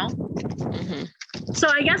 Mm-hmm. So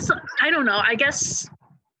I don't know. I guess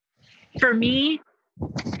for me,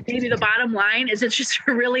 maybe the bottom line is it's just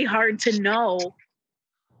really hard to know,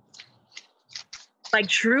 like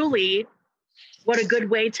truly, what a good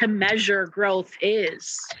way to measure growth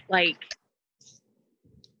is. Like,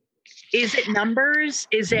 is it numbers?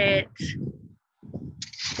 Is it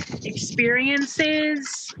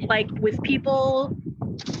experiences, like with people?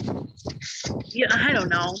 Yeah, I don't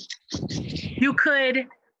know. You could,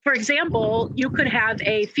 for example, have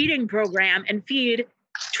a feeding program and feed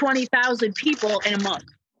 20,000 people in a month.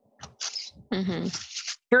 Mm-hmm.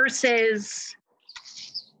 Versus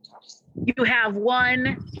you have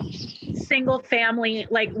one single family,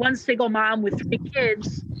 like one single mom with 3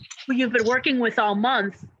 kids who you've been working with all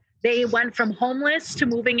month. They went from homeless to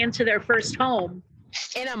moving into their first home.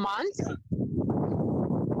 In a month?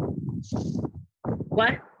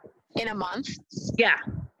 What? In a month? Yeah.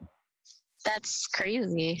 That's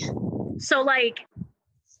crazy. So like,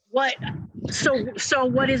 what? So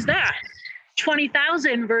what is that?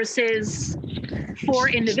 20,000 versus 4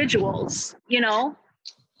 individuals,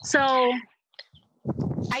 So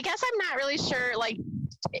I guess I'm not really sure, like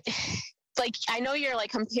I know you're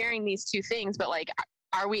like comparing these two things, but like,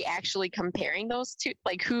 are we actually comparing those two?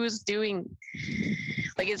 Like who's doing,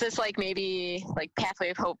 like, is this like maybe like Pathway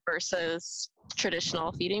of Hope versus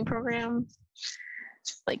traditional feeding program?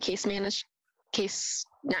 Like it's not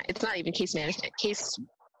even case management,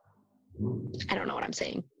 I don't know what I'm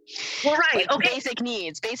saying. Well, right. Like okay. Basic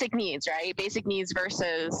needs, right? Basic needs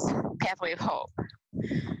versus Pathway of Hope.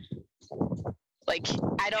 Like,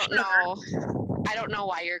 I don't know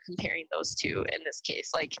why you're comparing those two in this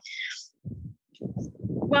case. Like,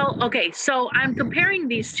 well, okay. So I'm comparing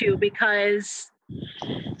these two because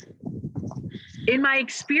in my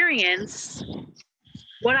experience,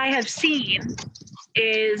 what I have seen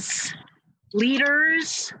is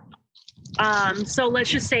leaders. So let's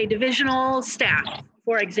just say divisional staff,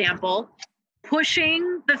 for example,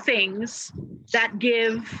 pushing the things that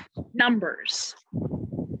give numbers,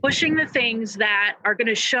 pushing the things that are going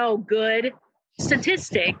to show good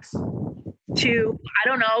statistics to, I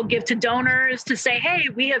don't know, give to donors to say, hey,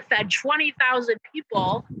 we have fed 20,000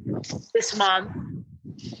 people this month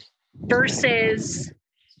versus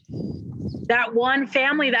that one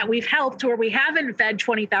family that we've helped where we haven't fed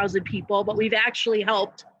 20,000 people, but we've actually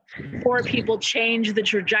helped 4 people change the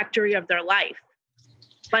trajectory of their life.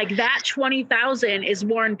 Like that 20,000 is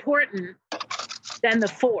more important than the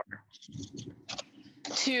 4.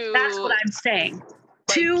 That's what I'm saying.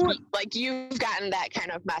 Like you've gotten that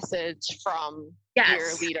kind of message from Yes.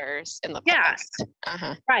 your leaders in the Yes. past.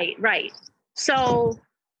 Uh-huh. Right. So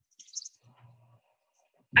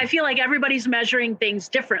I feel like everybody's measuring things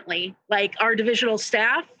differently. Like our divisional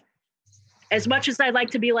staff, as much as I'd like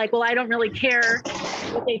to be like, well, I don't really care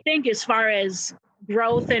what they think as far as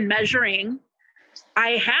growth and measuring,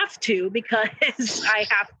 I have to, because I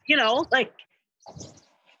have, like,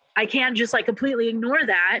 I can't just like completely ignore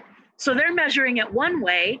that. So they're measuring it one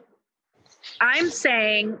way. I'm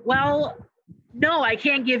saying, well, no, I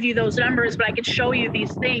can't give you those numbers, but I can show you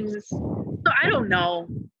these things. So I don't know.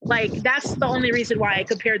 Like, that's the only reason why I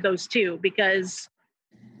compared those two, because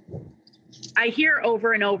I hear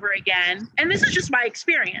over and over again, and this is just my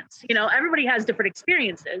experience, everybody has different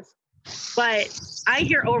experiences, but I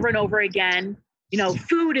hear over and over again,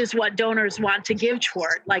 food is what donors want to give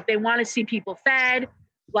toward. Like, they want to see people fed,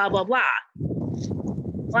 blah, blah, blah.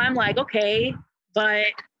 Well, I'm like, okay, but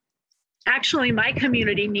actually my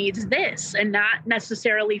community needs this and not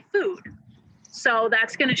necessarily food. So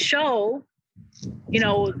that's going to show,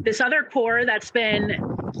 this other corps that's been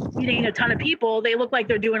feeding a ton of people, they look like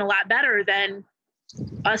they're doing a lot better than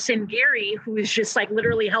us in Kiri, who is just like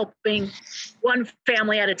literally helping one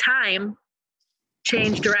family at a time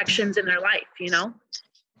change directions in their life,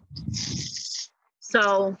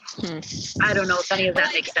 So I don't know if any of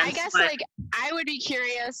that makes sense. I guess I would be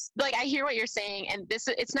curious, like I hear what you're saying, and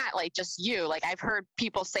it's not like just you, like I've heard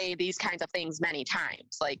people say these kinds of things many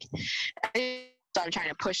times. Like I'm trying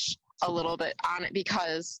to push a little bit on it,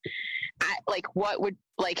 because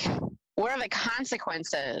what are the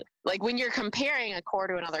consequences? Like when you're comparing a corps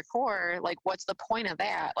to another corps, like what's the point of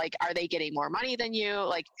that? Like, are they getting more money than you?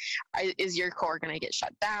 Like, is your corps going to get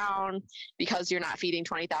shut down because you're not feeding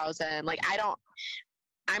 20,000? Like,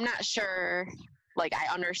 I'm not sure, like,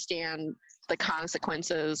 I understand the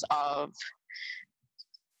consequences of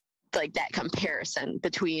like that comparison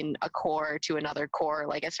between a corps to another corps,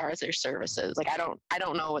 like as far as their services. Like, I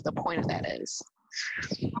don't know what the point of that is.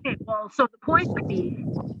 Okay, well, so the point would be,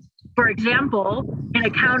 for example, in a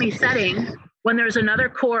county setting, when there's another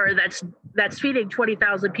corps that's feeding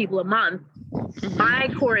 20,000 people a month, my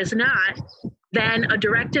corps is not, then a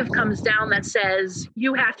directive comes down that says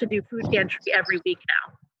you have to do food pantry every week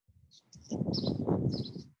now.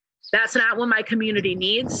 That's not what my community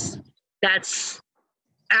needs. That's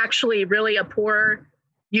actually really a poor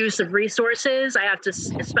use of resources. I have to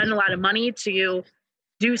spend a lot of money to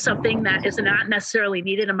do something that is not necessarily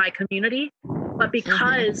needed in my community, but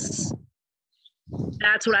because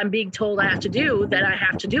that's what I'm being told I have to do, that I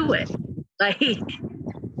have to do it. Like,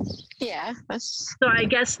 yeah, so I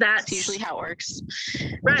guess that's usually how it works.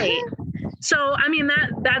 Right. So, I mean,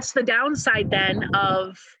 that's the downside then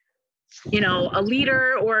of, a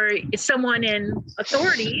leader or someone in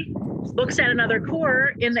authority looks at another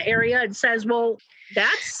corps in the area and says, well,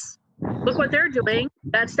 look what they're doing.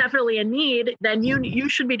 That's definitely a need. Then you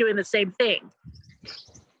should be doing the same thing.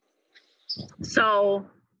 So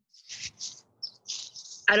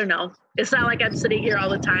I don't know. It's not like I'm sitting here all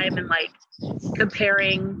the time and like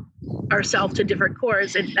comparing ourselves to different corps.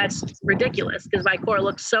 That's ridiculous because my corps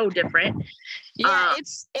looks so different. Yeah,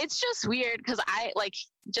 it's just weird because I like,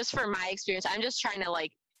 just from my experience, I'm just trying to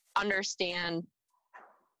like understand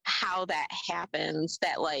how that happens,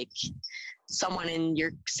 that like someone in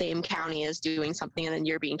your same county is doing something and then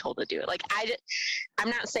you're being told to do it. Like I'm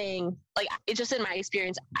not saying, like, it's just in my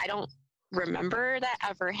experience, I don't remember that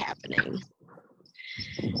ever happening.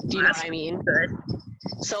 Do you know what I mean? Good.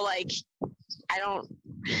 So like,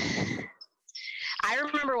 I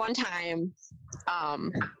remember one time,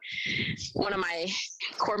 one of my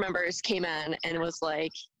corps members came in and was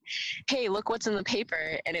like, hey, look what's in the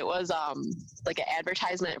paper. And it was like an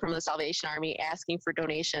advertisement from the Salvation Army asking for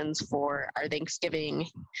donations for our Thanksgiving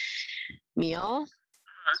meal.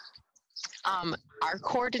 Our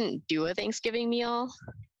corps didn't do a Thanksgiving meal,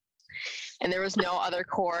 and there was no other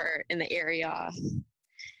corps in the area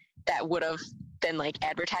that would have been like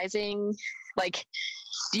advertising. Like,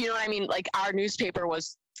 do you know what I mean? Like, our newspaper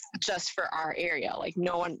was just for our area. Like,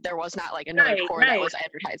 there was not like another corps that was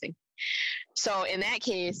advertising. So in that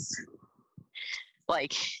case,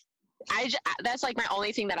 like, that's like my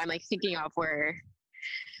only thing that I'm like thinking of where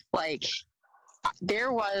like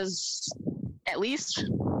there was at least,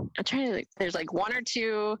 I'm trying to think, there's like one or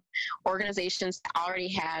two organizations that already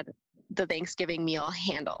had the Thanksgiving meal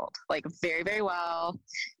handled, like very, very well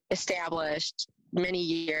established, many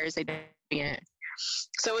years they've been doing it.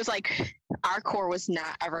 So it was like our corps was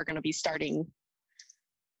not ever going to be starting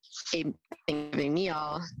a Thanksgiving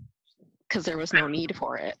meal because there was no need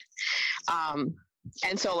for it.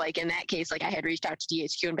 And so like in that case, like I had reached out to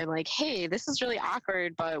DHQ and been like, hey, this is really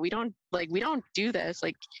awkward, but we don't do this.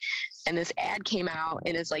 Like, and this ad came out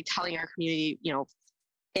and is like telling our community, you know,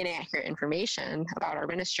 inaccurate information about our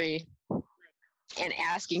ministry and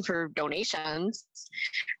asking for donations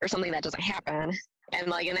or something that doesn't happen. And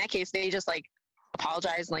like in that case, they just like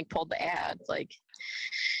apologized and like pulled the ad. Like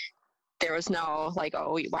there was no like,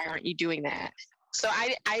 oh, why aren't you doing that? So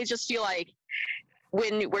I just feel like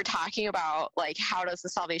when we're talking about like how does the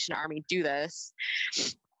Salvation Army do this,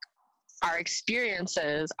 our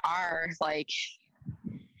experiences are like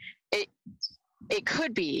it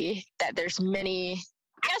could be that there's many.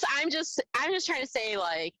 I guess I'm just trying to say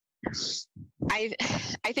like I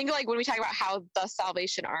think like when we talk about how the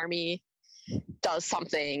Salvation Army does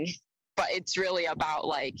something, but it's really about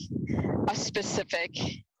like a specific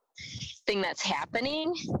thing that's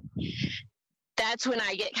happening, that's when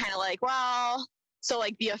I get kind of like, well, so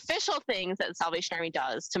like the official things that the Salvation Army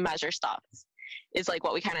does to measure stuff is like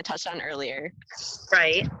what we kind of touched on earlier.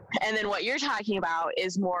 Right. And then what you're talking about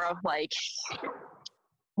is more of like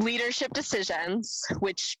leadership decisions,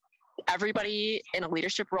 which everybody in a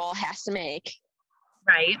leadership role has to make.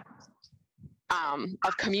 Right.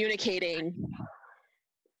 Of communicating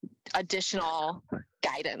additional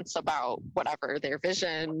guidance about whatever their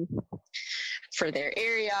vision for their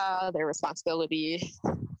area, their responsibility.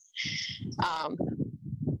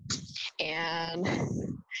 And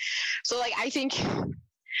so like, I think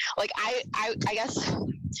like, I guess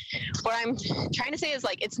what I'm trying to say is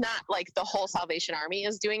like, it's not like the whole Salvation Army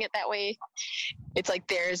is doing it that way. It's like,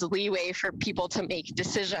 there's leeway for people to make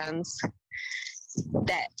decisions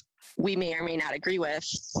that we may or may not agree with,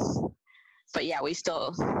 but yeah, we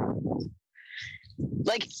still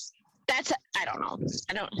like, that's, I don't know.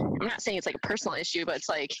 I'm not saying it's like a personal issue, but it's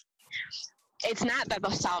like, it's not that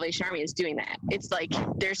the Salvation Army is doing that. It's like,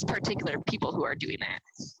 there's particular people who are doing that.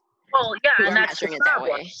 Well, yeah, and that's measuring it that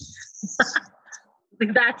way.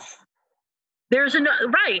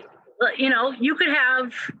 Right. You know, you could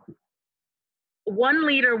have one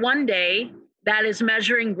leader one day that is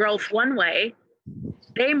measuring growth one way.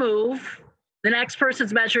 They move, the next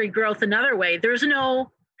person's measuring growth another way. There's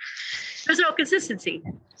no consistency.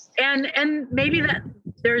 And maybe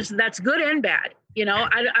that's good and bad, you know,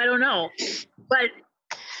 I don't know. But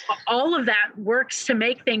all of that works to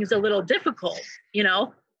make things a little difficult, you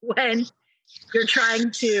know, when you're trying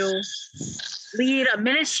to lead a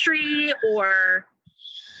ministry or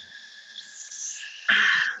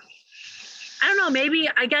I don't know,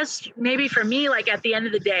 maybe for me, like at the end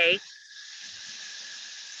of the day,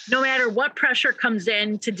 no matter what pressure comes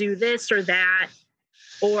in to do this or that,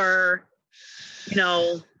 or, you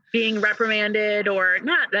know, being reprimanded or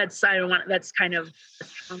not, that's kind of a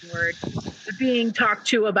strong word, but being talked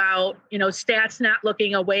to about, you know, stats not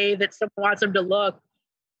looking a way that someone wants them to look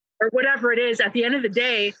or whatever it is, at the end of the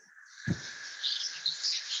day,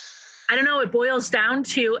 I don't know, it boils down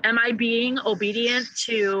to, am I being obedient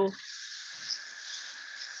to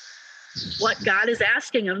what God is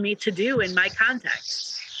asking of me to do in my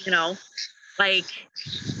context? You know, like,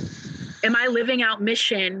 am I living out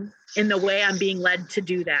mission in the way I'm being led to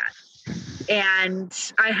do that? And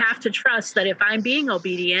I have to trust that if I'm being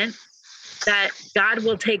obedient, that God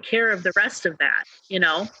will take care of the rest of that, you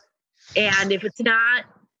know? And if it's not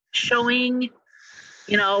showing,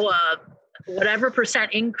 you know, whatever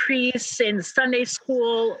percent increase in Sunday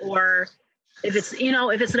school, or if it's, you know,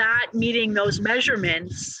 if it's not meeting those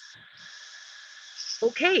measurements,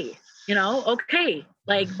 okay, you know, okay.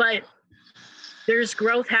 Like, but there's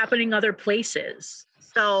growth happening other places.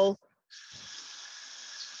 So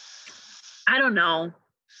I don't know.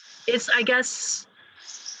 It's, I guess,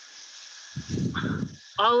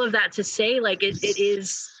 all of that to say, like,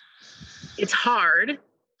 it's hard.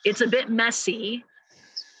 It's a bit messy.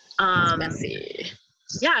 Messy.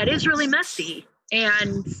 Yeah, it is really messy.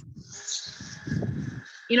 And,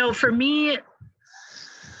 you know, for me,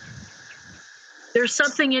 there's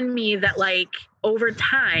something in me that, like, over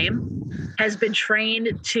time has been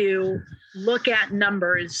trained to look at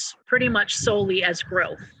numbers pretty much solely as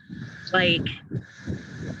growth. Like,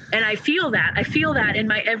 and I feel that in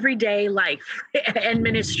my everyday life and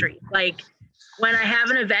ministry. Like, when I have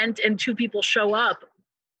an event and 2 people show up,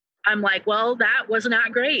 I'm like, well, that was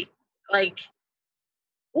not great. Like,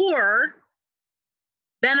 or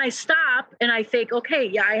then I stop and I think, okay,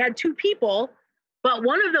 yeah, I had 2 people, but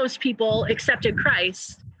one of those people accepted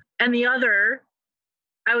Christ and the other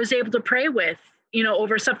I was able to pray with, you know,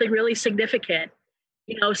 over something really significant,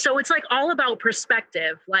 you know? So it's like all about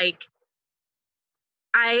perspective. Like,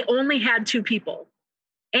 I only had 2 people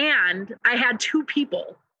and I had 2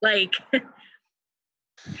 people. Like,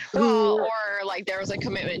 Well, who, or like there was a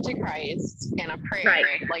commitment to Christ and a prayer,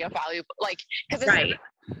 Right. like a valuable, like, right.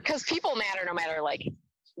 because people matter no matter like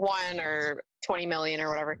 1 or 20 million or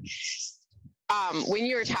whatever. When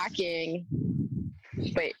you were talking,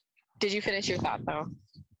 wait, did you finish your thought though?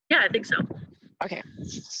 Yeah, I think so. Okay.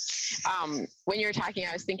 When you were talking,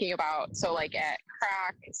 I was thinking about, so like at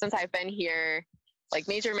Croc, since I've been here, like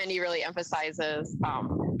Major Mindy really emphasizes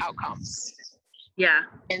outcomes. Yeah.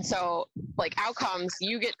 And so like outcomes,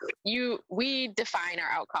 we define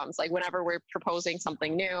our outcomes. Like whenever we're proposing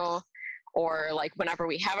something new, or like whenever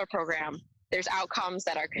we have a program, there's outcomes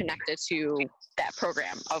that are connected to that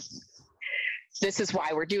program of, this is why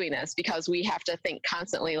we're doing this, because we have to think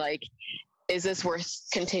constantly like, is this worth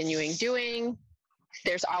continuing doing?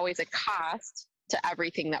 There's always a cost to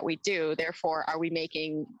everything that we do. Therefore, are we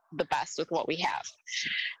making the best with what we have?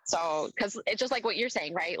 So, because it's just like what you're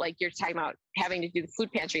saying, right? Like you're talking about having to do the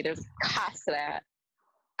food pantry. There's a cost to that.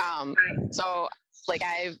 So like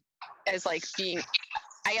I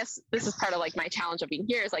guess this is part of like my challenge of being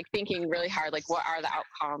here, is like thinking really hard, like what are the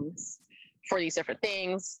outcomes for these different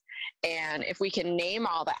things? And if we can name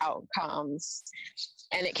all the outcomes,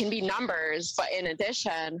 and it can be numbers, but in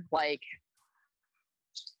addition, like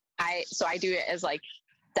I do it as like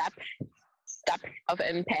depth of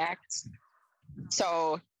impact.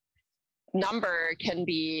 So number can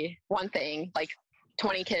be one thing, like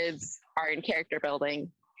 20 kids are in character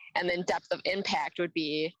building, and then depth of impact would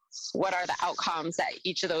be, what are the outcomes that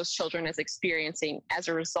each of those children is experiencing as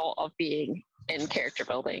a result of being in character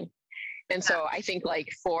building? And so I think like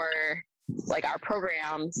for like our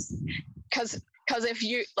programs, because if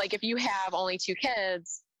you have only 2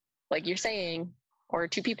 kids, like you're saying, or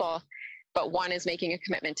 2 people, but one is making a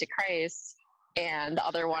commitment to Christ and the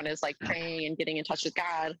other one is like praying and getting in touch with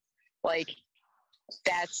God, like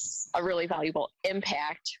that's a really valuable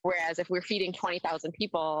impact. Whereas if we're feeding 20,000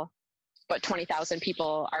 people, but 20,000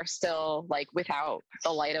 people are still like without the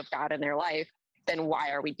light of God in their life, then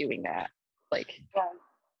why are we doing that? Like,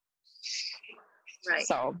 Right.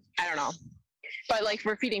 So I don't know, but like if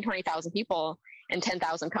we're feeding 20,000 people and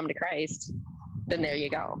 10,000 come to Christ, then there you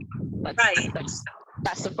go. That's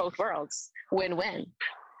best of both worlds. Win-win.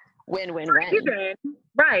 Win-win-win.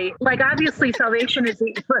 Right. Like obviously salvation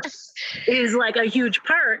is like a huge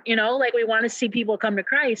part, like we want to see people come to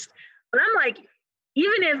Christ. But I'm like,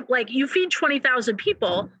 even if like you feed 20,000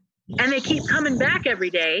 people and they keep coming back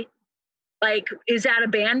every day, like, is that a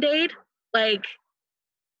Band-Aid? Like,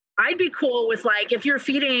 I'd be cool with like, if you're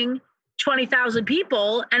feeding 20,000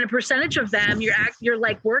 people and a percentage of them, you're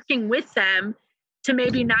like working with them to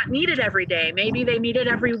maybe not need it every day. Maybe they need it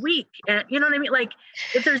every week. And you know what I mean? Like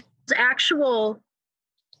if there's actual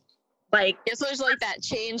like, so there's like that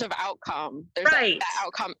change of outcome. There's right. that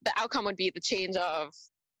outcome. The outcome would be the change of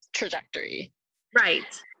trajectory. Right.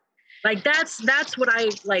 Like that's what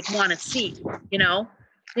I like want to see,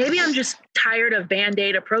 Maybe I'm just tired of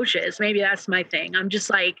Band-Aid approaches. Maybe that's my thing. I'm just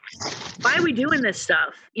like, why are we doing this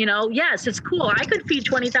stuff? Yes, it's cool. I could feed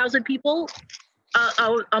 20,000 people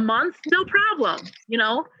a month, no problem, But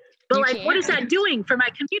You like, can. what is that doing for my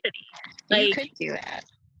community? Like, you could do that.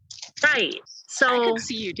 Right. So I could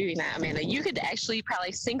see you doing that, Amanda. You could actually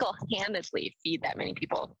probably single-handedly feed that many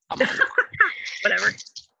people a month. Whatever.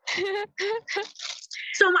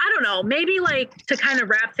 So I don't know, maybe like to kind of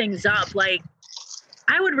wrap things up, like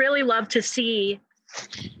I would really love to see,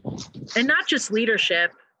 and not just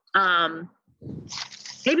leadership,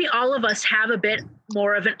 maybe all of us have a bit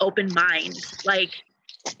more of an open mind. Like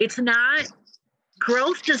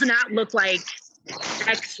growth does not look like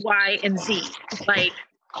X, Y, and Z. Like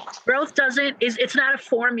growth it's not a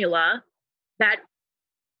formula that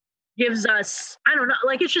gives us, I don't know,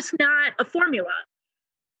 like it's just not a formula.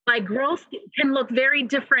 Like growth can look very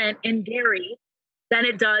different in dairy than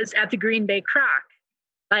it does at the Green Bay Croc.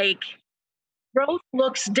 Like growth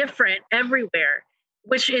looks different everywhere,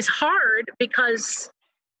 which is hard because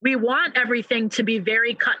we want everything to be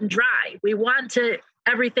very cut and dry. We want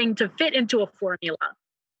everything to fit into a formula.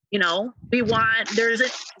 We want, there's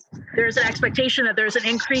an expectation that there's an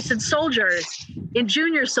increase in soldiers, in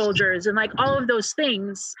junior soldiers, and like all of those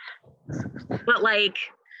things. But like,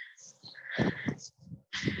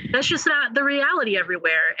 that's just not the reality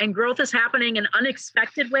everywhere. And growth is happening in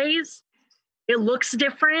unexpected ways. It looks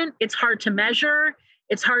different. It's hard to measure.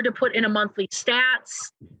 It's hard to put in a monthly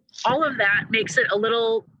stats. All of that makes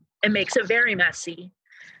it very messy.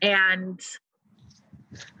 And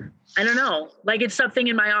I don't know, like it's something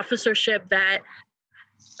in my officership that,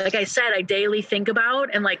 like I said, I daily think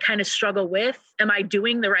about and like kind of struggle with. Am I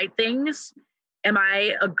doing the right things? Am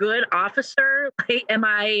I a good officer? Like, am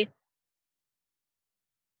I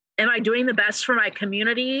am I doing the best for my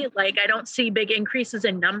community? Like, I don't see big increases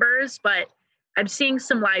in numbers, but I'm seeing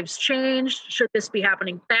some lives change. Should this be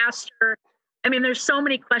happening faster? I mean, there's so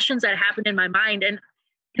many questions that happen in my mind. And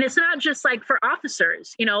it's not just like for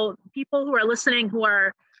officers, you know, people who are listening who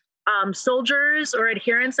are soldiers or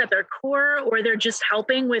adherents at their core, or they're just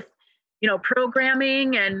helping with, you know,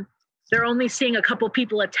 programming, and they're only seeing a couple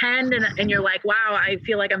people attend. And you're like, wow, I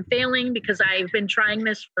feel like I'm failing because I've been trying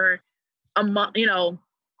this for a month, you know,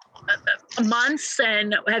 months,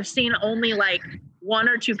 and have seen only like one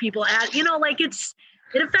or two people at, you know, like it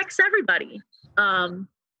affects everybody.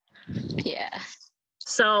 Yeah.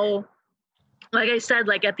 So like I said,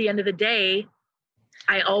 like at the end of the day,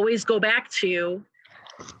 I always go back to,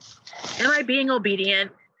 am I being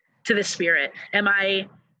obedient to the Spirit? Am I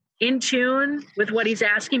in tune with what he's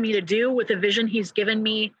asking me to do, with the vision he's given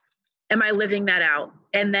me? Am I living that out?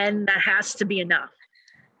 And then that has to be enough,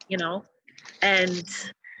 you know? And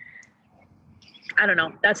I don't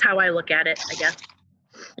know. That's how I look at it, I guess.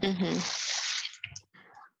 Mm-hmm.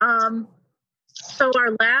 So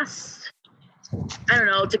our last, I don't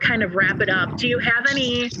know, to kind of wrap it up, do you have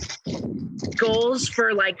any goals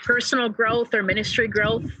for like personal growth or ministry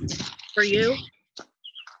growth for you?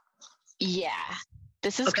 Yeah,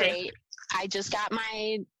 this is great. I just got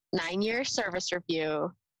my 9-year service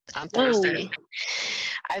review on Thursday. Whoa.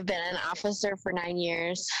 I've been an officer for 9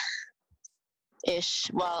 years ish.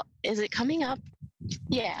 Well, is it coming up?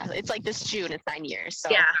 Yeah, it's like this June, it's 9 years. So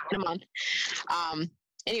yeah, in a month.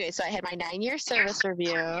 Anyway, so I had my 9-year service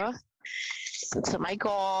review. So my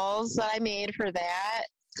goals that I made for that,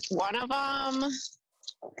 one of them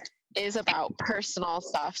is about personal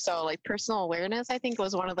stuff. So like personal awareness, I think,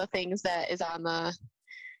 was one of the things that is on the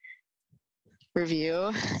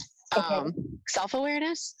review.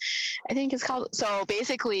 Self-awareness, I think it's called. So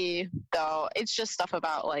basically, though, it's just stuff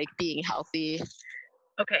about like being healthy.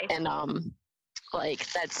 Okay. And like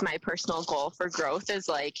that's my personal goal for growth, is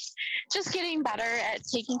like just getting better at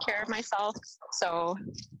taking care of myself. So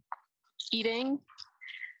eating.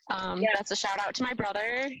 That's a shout out to my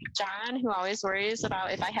brother, John, who always worries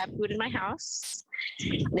about if I have food in my house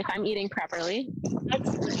and if I'm eating properly.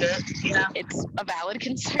 That's good. Yeah. It's a valid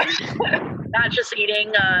concern. Not just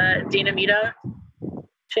eating Dinamita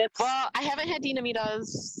chips. Well, I haven't had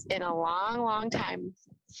Dinamitas in a long, long time.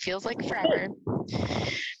 Feels like forever.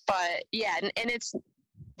 But yeah, and it's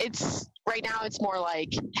right now it's more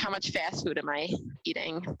like how much fast food am I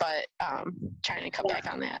eating, but trying to cut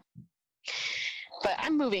back on that. But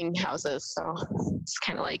I'm moving houses, so it's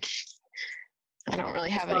kind of like I don't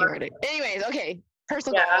really have anywhere to. Anyways, okay.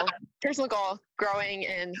 Personal goal, growing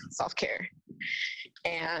in self-care.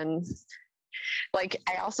 And like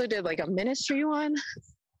I also did like a ministry one.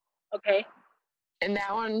 Okay. And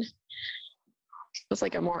that one was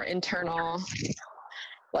like a more internal,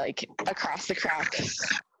 like across the crack,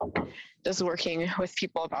 just working with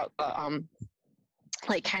people about the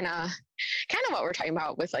like kind of what we're talking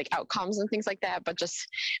about with like outcomes and things like that, but just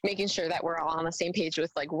making sure that we're all on the same page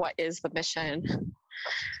with like what is the mission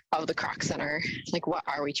of the Croc Center, like what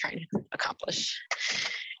are we trying to accomplish,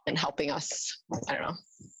 and helping us. I don't know.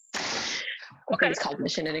 Okay. It's called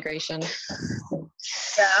mission integration.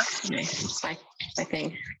 Yeah. Anyway, it's my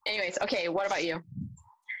thing. Anyways, okay, what about you?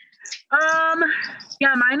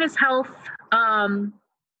 Yeah, mine is health.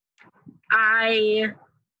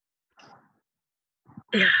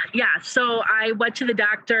 So I went to the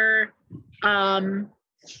doctor, found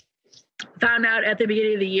out at the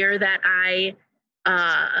beginning of the year that I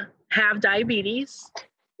have diabetes,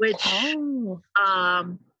 which I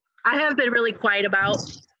have been really quiet about,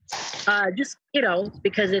 just, you know,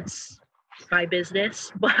 because it's my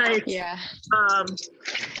business, but yeah.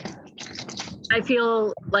 I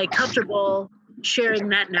feel like comfortable sharing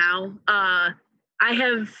that now. I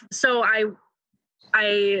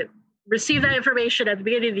received that information at the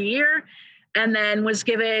beginning of the year, and then was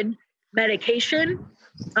given medication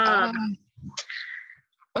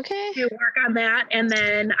okay, to work on that. And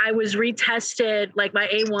then I was retested, like my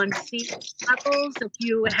A1C levels. If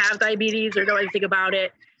you have diabetes or know anything about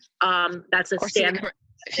it, that's a standard.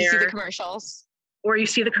 If you see the commercials. Or you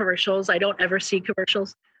see the commercials. I don't ever see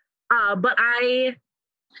commercials. But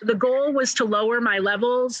the goal was to lower my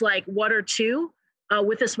levels like 1 or 2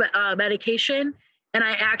 with this medication. And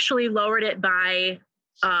I actually lowered it by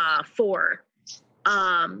 4.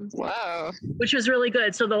 Wow. Which was really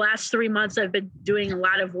good. So the last 3 months I've been doing a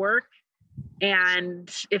lot of work. And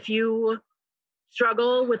if you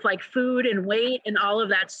struggle with like food and weight and all of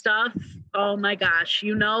that stuff, oh my gosh,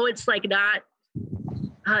 you know, it's like not,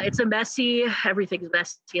 everything's messy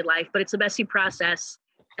in life, but it's a messy process.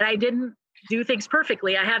 And I didn't do things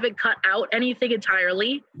perfectly. I haven't cut out anything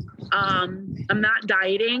entirely. I'm not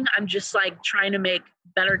dieting. I'm just like trying to make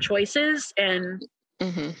better choices and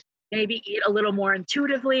maybe eat a little more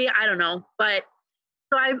intuitively. I don't know. But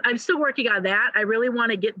so I'm still working on that. I really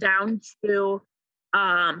want to get down to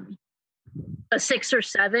a 6 or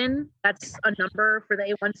 7. That's a number for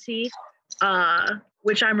the A1C,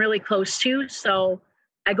 which I'm really close to. So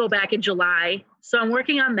I go back in July. So I'm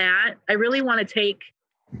working on that. I really want to take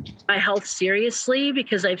my health seriously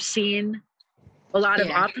because I've seen a lot of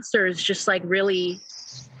officers just like really,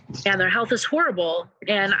 and their health is horrible.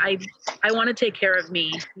 And I want to take care of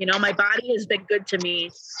me. You know, my body has been good to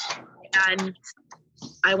me and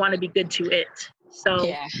I want to be good to it.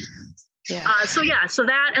 So, so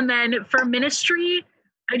that, and then for ministry,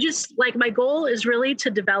 I just like, my goal is really to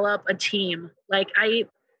develop a team. Like I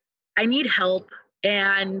need help.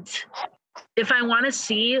 And if I want to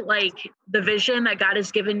see like the vision that God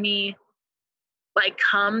has given me, like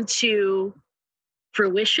come to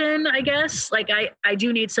fruition, I guess, like I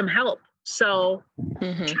do need some help. So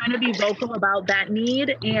trying to be vocal about that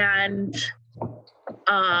need and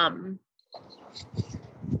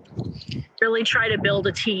really try to build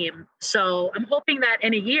a team. So I'm hoping that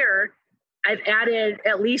in a year, I've added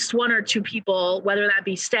at least 1 or 2 people, whether that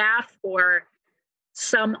be staff or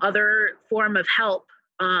some other form of help.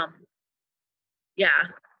 I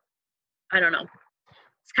don't know.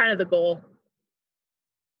 It's kind of the goal.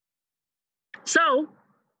 So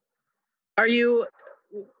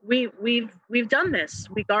we've done this.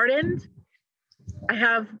 We gardened. I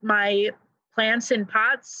have my plants in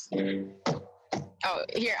pots. Oh,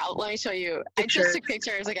 here, let me show you. Pictures. I just took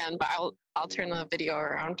pictures again, but I'll turn the video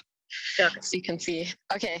around so you can see.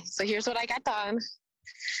 Okay, so here's what I got done.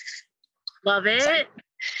 Love it. So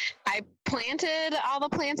I planted all the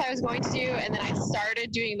plants I was going to do, and then I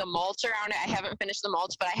started doing the mulch around it. I haven't finished the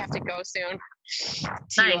mulch, but I have to go soon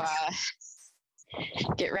to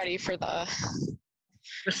get ready for the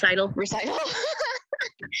recital. I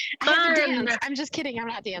have to dance. I'm just kidding. I'm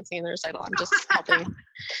not dancing in the recital. I'm just helping.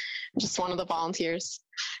 I'm just one of the volunteers.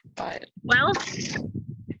 But well,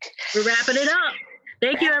 we're wrapping it up.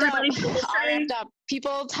 Thank you, everybody, for listening. All wrapped up.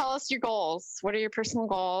 People, tell us your goals. What are your personal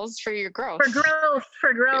goals for your growth?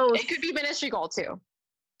 For growth. It could be ministry goal too.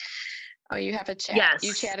 Oh, you have a chat. Yes.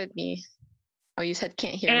 You chatted me. Oh, you said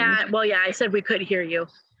can't hear me. Well, yeah, I said we could hear you.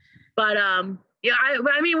 But yeah,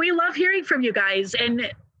 I mean, we love hearing from you guys. And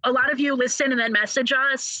a lot of you listen and then message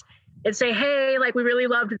us and say, hey, like we really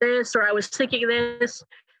loved this, or I was thinking this.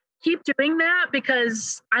 Keep doing that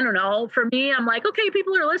because I don't know, for me, I'm like, okay,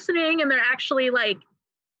 people are listening and they're actually like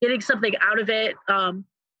getting something out of it.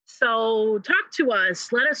 So talk to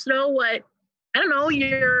us. Let us know what, I don't know,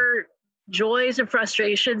 your joys and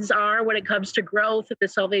frustrations are when it comes to growth at the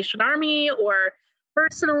Salvation Army or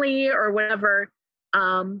personally or whatever.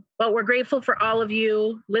 But we're grateful for all of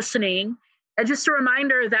you listening. And just a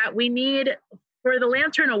reminder that we need, for the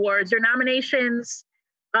Lantern Awards, your nominations,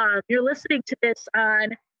 you're listening to this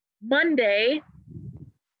on Monday,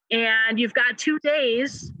 and you've got 2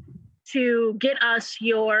 days to get us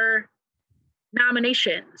your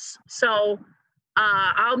nominations. So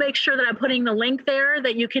I'll make sure that I'm putting the link there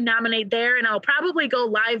that you can nominate there, and I'll probably go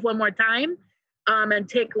live one more time and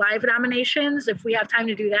take live nominations if we have time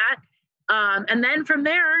to do that. And then from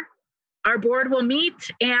there, our board will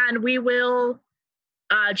meet and we will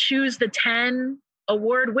choose the 10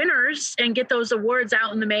 award winners and get those awards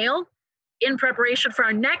out in the mail in preparation for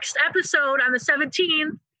our next episode on the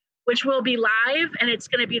 17th, which will be live, and it's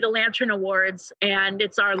going to be the Lantern Awards, and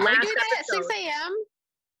it's our last episode. At 6 a.m.?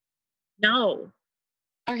 No.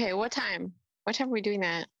 Okay, what time? What time are we doing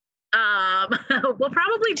that? We'll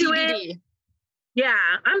probably do TBD. it. Yeah,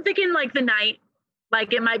 I'm thinking like the night.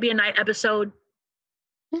 Like it might be a night episode.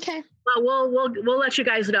 Okay. But we'll let you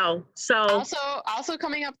guys know. So also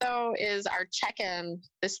coming up though is our check-in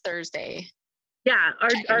this Thursday. Yeah,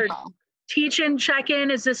 our teach-in check-in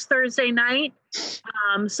is this Thursday night.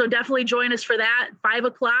 So definitely join us for that.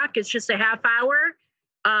 5:00. It's just a half hour.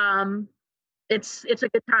 It's a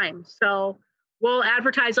good time. So we'll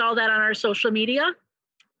advertise all that on our social media.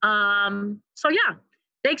 So yeah,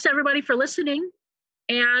 thanks everybody for listening,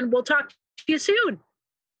 and we'll talk to you soon.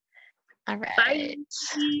 All right. Bye.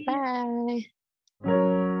 Bye.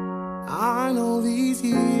 I know these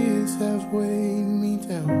years have weighed me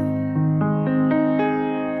down.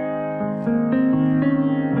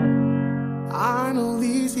 I know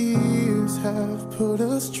these years have put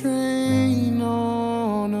a strain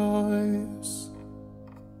on us.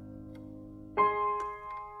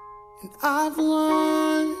 And I've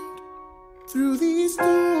learned through these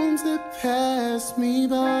storms that pass me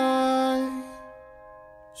by,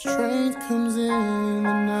 Strength comes in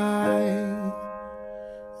the night.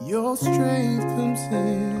 Your strength comes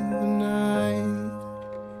in the night.